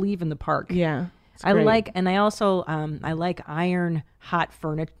park. I believe in the park. Yeah. I like, and I also, I like iron hot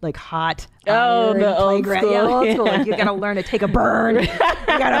furniture, like hot. Oh, iron the old playground. school. Yeah, old school. Yeah. Like you got to learn to take a burn. You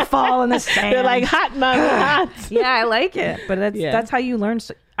got to fall in the sand. They're like hot mama hot. Yeah, I like it. But that's how you learn.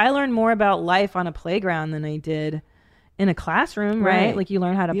 I learned more about life on a playground than I did in a classroom, right? Like you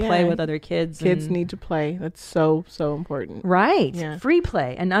learn how to play with other kids. Kids need to play. That's so important. Right. Yeah. Free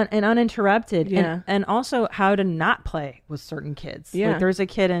play and uninterrupted. Yeah. And also how to not play with certain kids. Yeah. Like there's a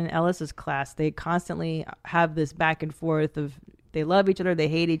kid in Ellis's class. They constantly have this back and forth of they love each other, they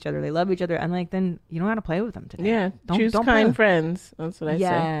hate each other, they love each other. I'm like, then you don't know how to play with them today. Yeah. Don't Choose play kind with- friends. That's what I say.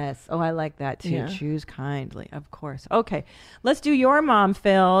 Yes. Oh, I like that too. Yeah. Choose kindly, of course. Okay, let's do your mom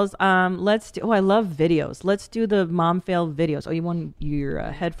fails. Let's do. Oh, I love videos. Let's do the mom fail videos. Oh, you want your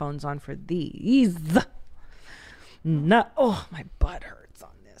headphones on for these? No. Oh, my butt hurts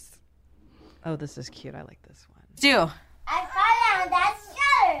on this. Oh, this is cute. I like this one. Do. I fell down that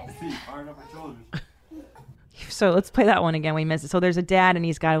stairs. So let's play that one again. We missed it. So there's a dad and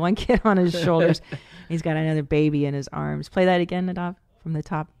he's got one kid on his shoulders. He's got another baby in his arms. Play that again, Nadav, from the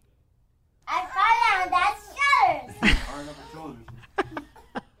top. I fell down that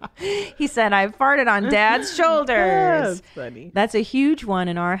stairs. He said, I farted on dad's shoulders. That's funny. That's a huge one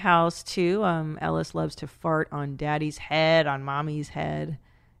in our house, too. Ellis loves to fart on daddy's head, on mommy's head.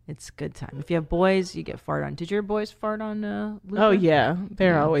 It's a good time. If you have boys, you get fart on. Did your boys fart on Luca? Oh yeah,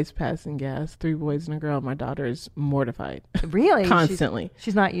 they're always passing gas. 3 boys and a girl. My daughter is mortified. Really? Constantly.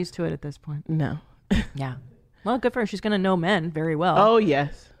 She's not used to it at this point. No. Yeah. Well, good for her. She's going to know men very well. Oh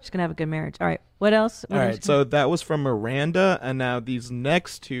yes. She's going to have a good marriage. All right. What else? All right, so that was from Miranda, and now these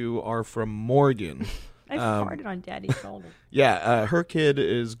next two are from Morgan. I farted on daddy's shoulder. Yeah, her kid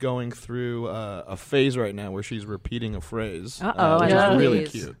is going through a phase right now where she's repeating a phrase. Uh-oh. Which I love is really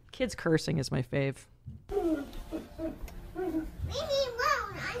these. cute. Kids cursing is my fave. Leave me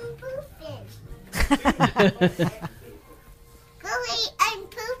alone. I'm pooping. Lily, I'm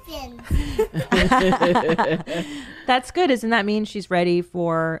pooping. That's good. Doesn't that mean she's ready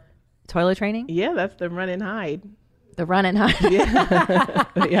for toilet training? Yeah, that's the run and hide. The run and hide. Yeah.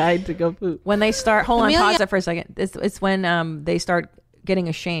 They hide to go poop. When they start, hold on, Amelia- pause it for a second. It's when they start getting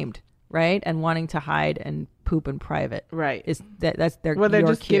ashamed, right, and wanting to hide and poop in private. Right. That's their. Well, they're your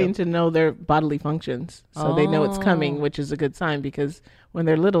just cue. getting to know their bodily functions, so they know it's coming, which is a good sign because when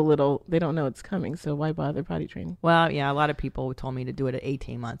they're little, they don't know it's coming. So why bother potty training? Well, yeah, a lot of people told me to do it at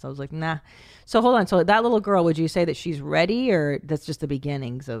 18 months. I was like, nah. So hold on. So that little girl, would you say that she's ready, or that's just the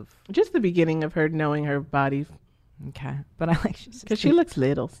beginnings of? Just the beginning of her knowing her body, Okay, but I like because she looks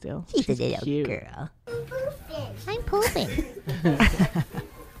little still. she's a little cute. girl. I'm pooping.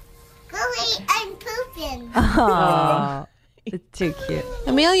 Lily, I'm pooping. Oh, it's too cute.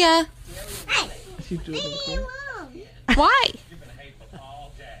 Amelia, Hey, She's doing leave me it cool. alone. why?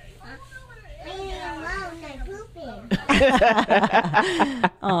 Leave me alone. I'm pooping.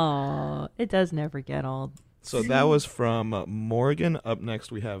 Oh, it does never get old. So that was from Morgan. Up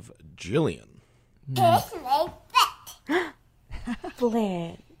next, we have Jillian. Kiss my butt.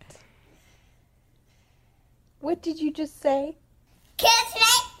 Flint. What did you just say? Kiss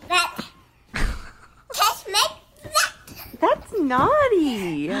my butt. Kiss my butt. That's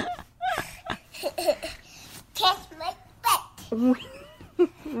naughty. Kiss my butt.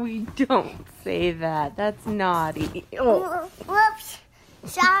 We don't say that. That's naughty. Oh, Whoops.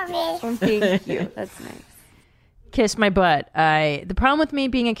 Sorry. thank you. That's nice. Kiss my butt. The problem with me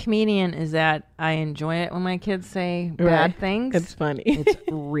being a comedian is that I enjoy it when my kids say bad Right. things. It's funny. It's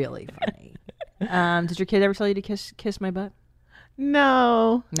really funny. Did your kid ever tell you to kiss my butt?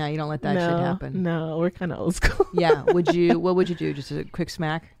 No. No, you don't let that no, shit happen. No, we're kind of old school. Yeah. What would you do? Just a quick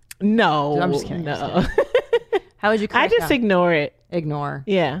smack? No. I'm just kidding. No. How would you I crack just down? ignore. Ignore.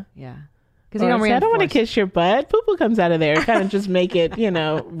 Yeah. Yeah. Because you don't I don't want to reinforce. kiss your butt. Poo-poo comes out of there. Kind of just make it,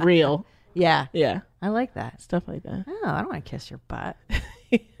 real. Yeah. Yeah. I like that. Stuff like that. Oh, I don't want to kiss your butt.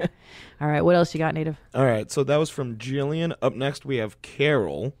 All right. What else you got, Native? All right, so that was from Jillian. Up next, we have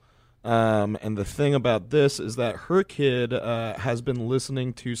Carol. And the thing about this is that her kid has been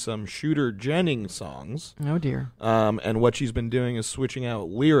listening to some Shooter Jennings songs. Oh, dear. And what she's been doing is switching out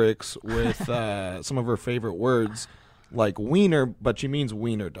lyrics with some of her favorite words, like wiener, but she means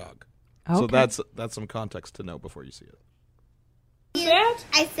wiener dog. So that's some context to know before you see it.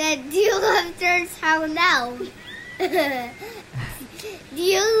 I said, do you love dirt? How no? Do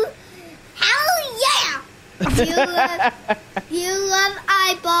you? Hell yeah! Do you love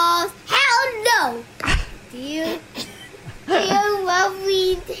eyeballs? Hell no! Do you love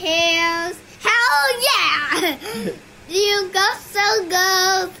green tails? Hell yeah! Do you go so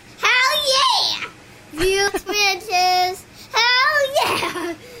girls? Hell yeah! Do you bitches? Hell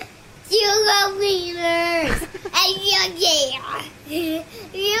yeah! Do you love wieners? Yeah.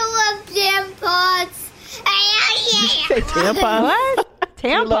 You love tampons? Yeah. Say tampon. What?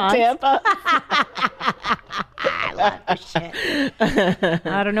 You love Tampons? tampon? I love this shit.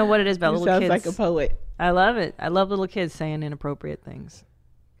 I don't know what it is about You little sounds kids. like a poet. I love it. I love little kids saying inappropriate things.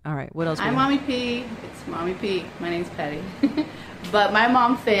 All right. What else? Hi, we got? Mommy P. It's Mommy P. My name's Patty. But my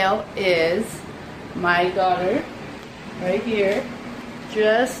mom fail is my daughter, right here,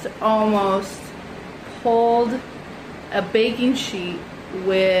 just almost pulled a baking sheet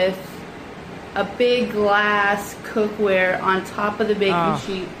with a big glass cookware on top of the baking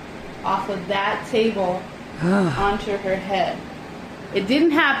sheet off of that table onto her head. It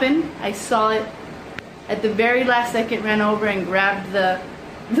didn't happen. I saw it at the very last second, ran over and grabbed the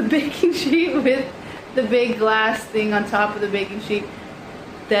baking sheet with the big glass thing on top of the baking sheet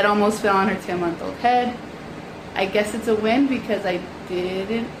that almost fell on her 10-month-old head. I guess it's a win because it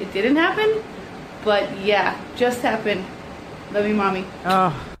didn't happen, but yeah, just happened. Love you, Mommy.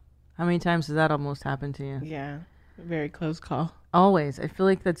 Oh, how many times has that almost happened to you? Yeah. Very close call. Always. I feel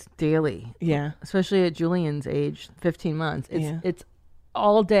like that's daily. Yeah. Especially at Julian's age, 15 months. Yeah. It's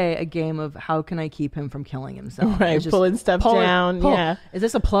all day a game of how can I keep him from killing himself. Right, It's just pulling stuff down, yeah. Is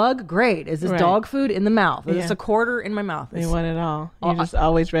this a plug? Great. Is this Right. dog food? In the mouth. Is Yeah. this a quarter? In my mouth. They It's want it all. You're just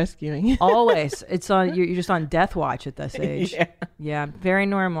always rescuing. always. It's on. You're just on death watch at this age. Yeah. Yeah. Very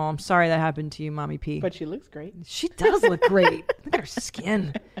normal. I'm sorry that happened to you, Mommy P. But she looks great. She does look great. Look at her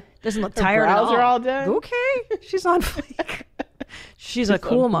skin. Doesn't look Her tired at brows all. are all done. Okay. She's on fleek. She's a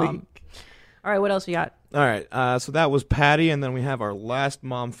cool mom. All right. What else you got? All right, so that was Patty, and then we have our last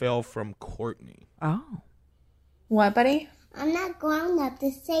mom fail from Courtney. Oh. What, buddy? I'm not grown up to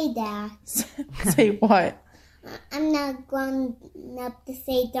say that. Say what? I'm not grown up to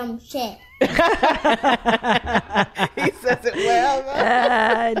say dumb shit. He says it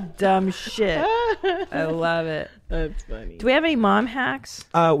well. Dumb shit. I love it. That's funny. Do we have any mom hacks?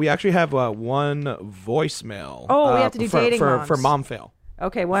 We actually have one voicemail. Oh, we have to do dating for moms. mom fail.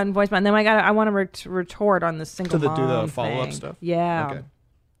 Okay, one voicemail. And then I want to retort on the single Do the mom follow-up thing. stuff? Yeah. Okay.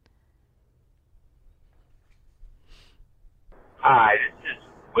 Hi, this is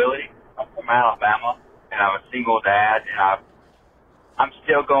Willie. I'm from Alabama, and I'm a single dad, and I'm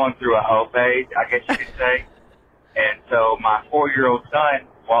still going through a hoe phase, I guess you could say. And so my 4-year-old son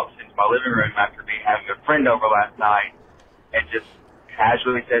walks into my living room after me having a friend over last night and just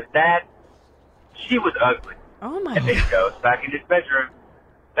casually says, "Dad, she was ugly." Oh, my And then he goes back in his bedroom.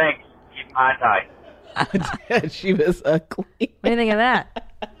 "Thanks. Keep my tight." She was ugly. What do you think of that?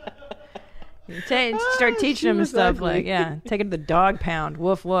 You start teaching him was stuff ugly. like, yeah, take it to the dog pound.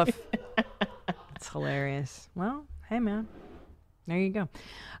 Woof, woof. That's hilarious. Well, hey, man. There you go.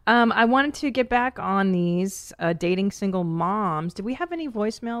 I wanted to get back on these dating single moms. Did we have any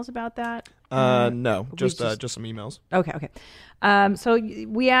voicemails about that? No, just some emails. Okay. So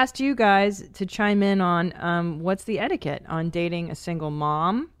we asked you guys to chime in on what's the etiquette on dating a single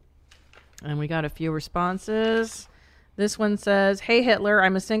mom. And we got a few responses. This one says, "Hey Hitler,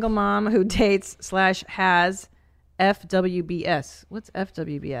 I'm a single mom who dates/has FWBS." What's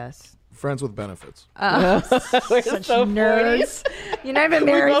FWBS? Friends with benefits. We're Such so nerds. You never been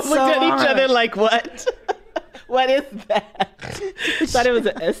We married both so looked at each long. other like, what? What is that? Thought it was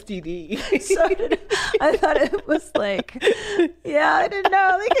an STD. So did I thought it was like, yeah, I didn't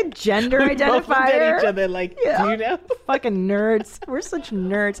know. Like a gender We both looked at identifier. each other like, do you know? Fucking nerds. We're such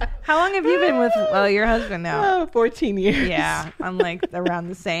nerds. How long have you been with your husband now? 14 years. Yeah, I'm like around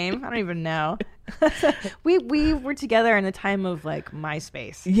the same. I don't even know. we were together in the time of like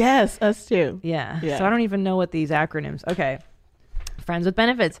MySpace. Yes, us too. Yeah. Yeah. So I don't even know what these acronyms. Okay. Friends with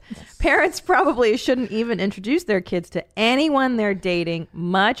benefits. Parents probably shouldn't even introduce their kids to anyone they're dating,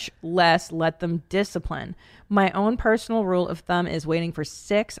 much less let them discipline. My own personal rule of thumb is waiting for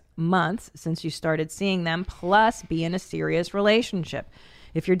 6 months since you started seeing them, plus be in a serious relationship.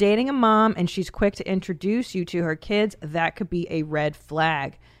 If you're dating a mom and she's quick to introduce you to her kids, that could be a red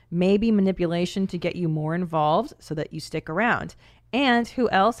flag. Maybe manipulation to get you more involved so that you stick around. And who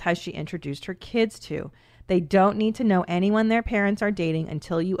else has she introduced her kids to? They don't need to know anyone their parents are dating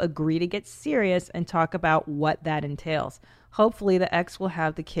until you agree to get serious and talk about what that entails. Hopefully the ex will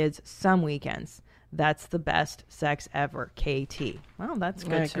have the kids some weekends. That's the best sex ever, KT. Well, that's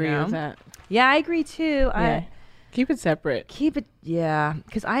good to know. I agree with that. Yeah, I agree too. Yeah. Keep it separate. Keep it, yeah.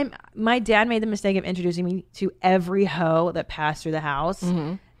 Because my dad made the mistake of introducing me to every hoe that passed through the house.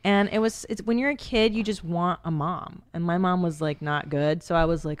 Mm-hmm. And it's when you're a kid, you just want a mom. And my mom was like not good. So I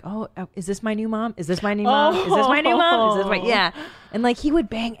was like, oh, is this my new mom? Is this my new mom? Is this my new mom? Is this my, yeah. And like he would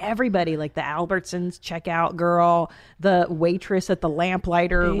bang everybody, like the Albertsons checkout girl, the waitress at the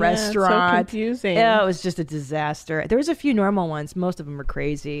Lamplighter restaurant. So confusing. Yeah, it was just a disaster. There was a few normal ones. Most of them were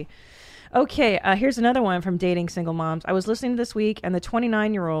crazy. Okay, here's another one from Dating Single Moms. I was listening this week, and the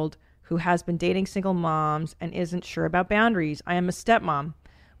 29-year-old who has been dating single moms and isn't sure about boundaries. I am a stepmom.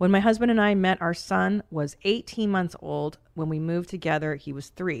 When my husband and I met, our son was 18 months old. When we moved together, he was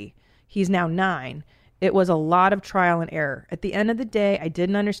 3. He's now 9. It was a lot of trial and error. At the end of the day, I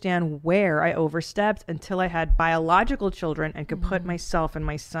didn't understand where I overstepped until I had biological children and could put myself in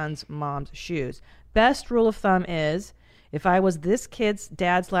my son's mom's shoes. Best rule of thumb is, if I was this kid's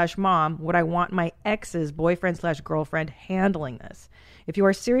dad/mom, would I want my ex's boyfriend/girlfriend handling this? If you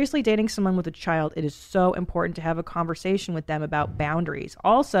are seriously dating someone with a child, it is so important to have a conversation with them about boundaries.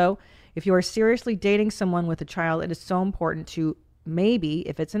 Also, if you are seriously dating someone with a child, it is so important to maybe,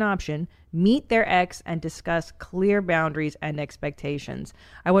 if it's an option, meet their ex and discuss clear boundaries and expectations.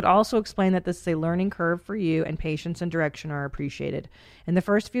 I would also explain that this is a learning curve for you and patience and direction are appreciated. In the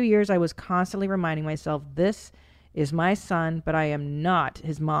first few years, I was constantly reminding myself, this is my son, but I am not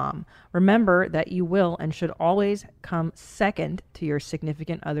his mom. Remember that you will and should always come second to your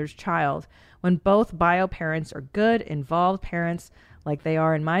significant other's child. When both bio parents are good, involved parents like they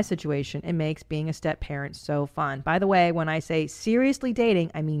are in my situation, it makes being a step parent so fun. By the way, when I say seriously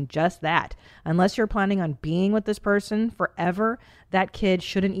dating, I mean just that. Unless you're planning on being with this person forever, that kid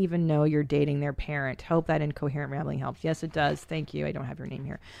shouldn't even know you're dating their parent. Hope that incoherent rambling helps. Yes, it does. Thank you. I don't have your name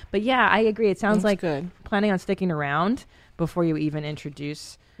here. But yeah, I agree. It sounds like good. Planning on sticking around before you even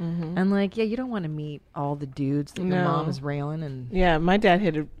introduce. Mm-hmm. And like, yeah, you don't want to meet all the dudes that your mom is railing. And yeah, my dad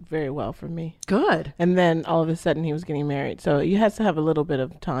hit it very well for me. Good. And then all of a sudden he was getting married. So you have to have a little bit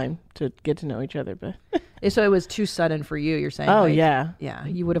of time to get to know each other. But so it was too sudden for you, you're saying? Oh, like, yeah. Yeah,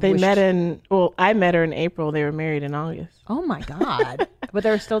 you would have They met I met her in April. They were married in August. Oh, my God. But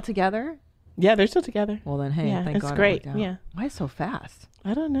they're still together? Yeah, they're still together. Well, then, hey, thank God. It's great. Yeah. Why so fast?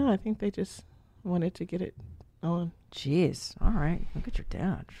 I don't know. I think they just wanted to get it on. Jeez. All right. Look at your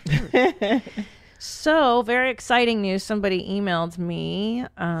dad. Sure. So, very exciting news. Somebody emailed me.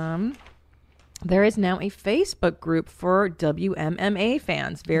 There is now a Facebook group for WMMA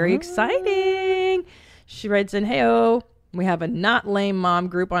fans. Very exciting. She writes in, hey-oh, we have a Not Lame Mom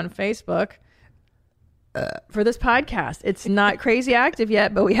group on Facebook for this podcast. It's not crazy active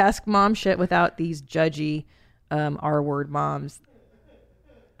yet, but we ask mom shit without these judgy R-word moms.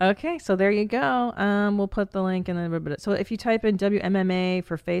 Okay, so there you go. We'll put the link in the... So if you type in WMMA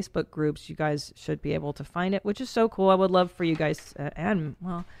for Facebook groups, you guys should be able to find it, which is so cool. I would love for you guys...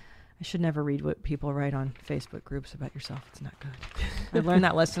 I should never read what people write on Facebook groups about yourself. It's not good. I learned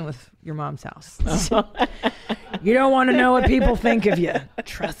that lesson with your mom's house. You don't want to know what people think of you.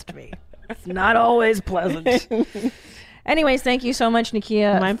 Trust me. It's not always pleasant. Anyways, thank you so much,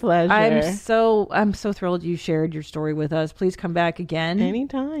 Nakia. My pleasure. I'm so thrilled you shared your story with us. Please come back again.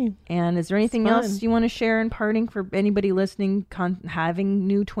 Anytime. And is there anything else you want to share in parting for anybody listening, having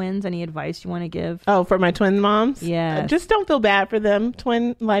new twins? Any advice you want to give? Oh, for my twin moms? Yeah. Just don't feel bad for them.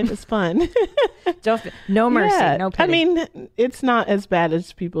 Twin life is fun. No mercy, no pity. I mean, it's not as bad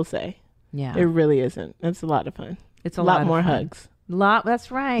as people say. Yeah. It really isn't. It's a lot of fun. It's a lot lot more of fun. hugs. That's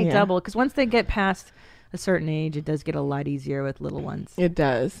right. Yeah. Double. Because once they get past a certain age, it does get a lot easier with little ones. It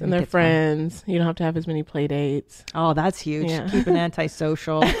does. And they're friends. Fun. You don't have to have as many play dates. Oh, that's huge. Yeah. Keep an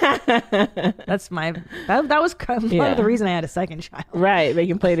antisocial. That's that was part of the reason I had a second child. Right. They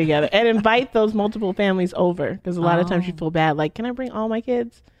can play together. And invite those multiple families over. Because a lot of times you feel bad. Like, can I bring all my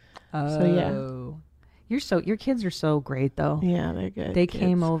kids? So, yeah. Your kids are so great, though. Yeah, they're good. They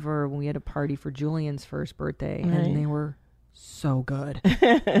came over when we had a party for Julian's first birthday, and they were so good.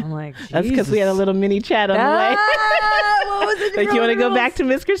 I'm like, Jesus. That's because we had a little mini chat on the way. Well, Like, you want to go back to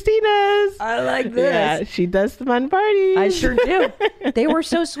Miss Christina's? I like this. Yeah, she does the fun parties. I sure do. They were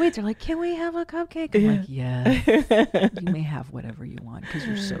so sweet. They're like, can we have a cupcake? I'm like, yes. You may have whatever you want because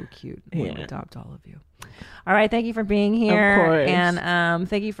you're so cute. We'll adopt all of you. All right. Thank you for being here. Of course. And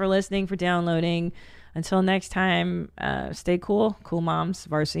thank you for listening, for downloading. Until next time, stay cool. Cool moms,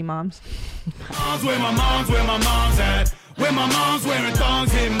 varsity moms. Mom's where my mom's at. Where my mom's wearing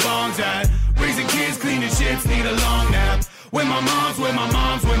thongs, hitting bongs at. Raising kids, cleaning shits, need a long nap. Where my mom's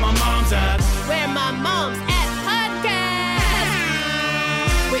at. Where my mom's at.